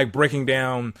now we're like breaking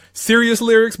down serious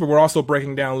lyrics, but we're also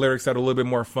breaking down lyrics that are a little bit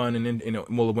more fun and a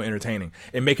little more entertaining,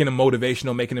 and making them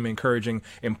motivational, making them encouraging,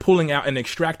 and pulling out and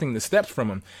extracting the steps from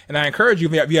them. And I encourage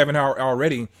you, if you haven't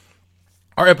already,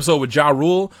 our episode with Ja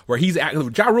Rule, where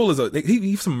Ja Rule is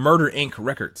he's some Murder Inc.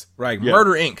 records, right? Yeah.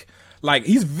 Murder Inc. Like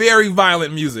he's very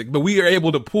violent music, but we are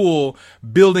able to pull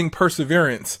building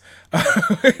perseverance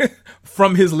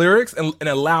from his lyrics and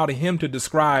allow him to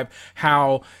describe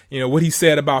how, what he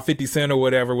said about 50 Cent or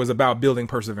whatever was about building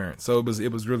perseverance. So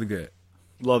it was really good.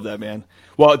 Love that, man.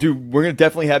 Well, dude, we're going to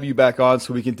definitely have you back on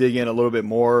so we can dig in a little bit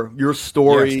more. Your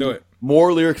story, let's do it.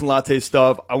 More Lyrics and Latte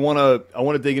stuff. I want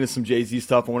to dig into some Jay-Z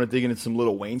stuff. I want to dig into some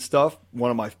Lil Wayne stuff. One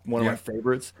of my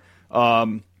favorites.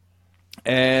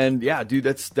 And yeah, dude,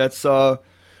 that's God,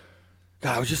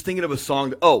 I was just thinking of a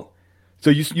song. So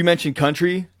you mentioned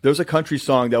country. There's a country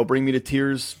song that will bring me to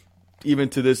tears even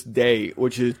to this day,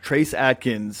 which is Trace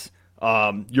Adkins.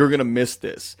 You're Gonna Miss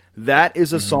This. That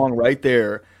is a song right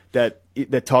there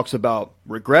that talks about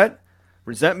regret,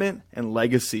 resentment, and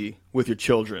legacy with your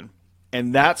children.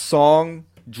 And that song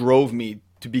drove me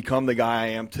to become the guy I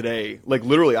am today. Like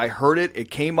literally, I heard it. It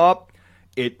came up.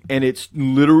 It's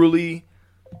literally.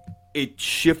 It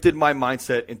shifted my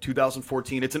mindset in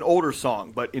 2014. It's an older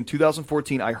song, but in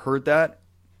 2014 I heard that,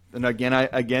 and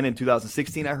again in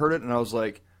 2016 I heard it, and I was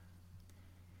like,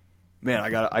 man, I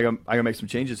gotta make some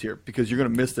changes here, because you're gonna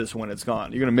miss this when it's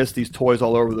gone. You're gonna miss these toys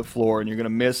all over the floor, and you're gonna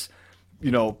miss,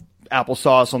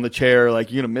 applesauce on the chair.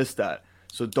 Like you're gonna miss that.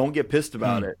 So don't get pissed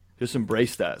about it. Just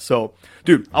embrace that. So,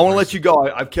 dude, I want to let you go.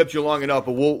 I've kept you long enough,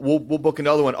 but we'll book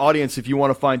another one. Audience, if you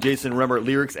want to find Jason, remember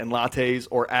Lyrics and Lattes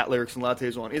or at Lyrics and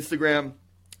Lattes on Instagram.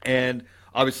 And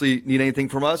Obviously, need anything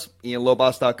from us,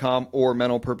 IanLobos.com or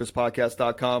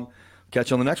mentalpurposepodcast.com. Catch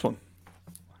you on the next one.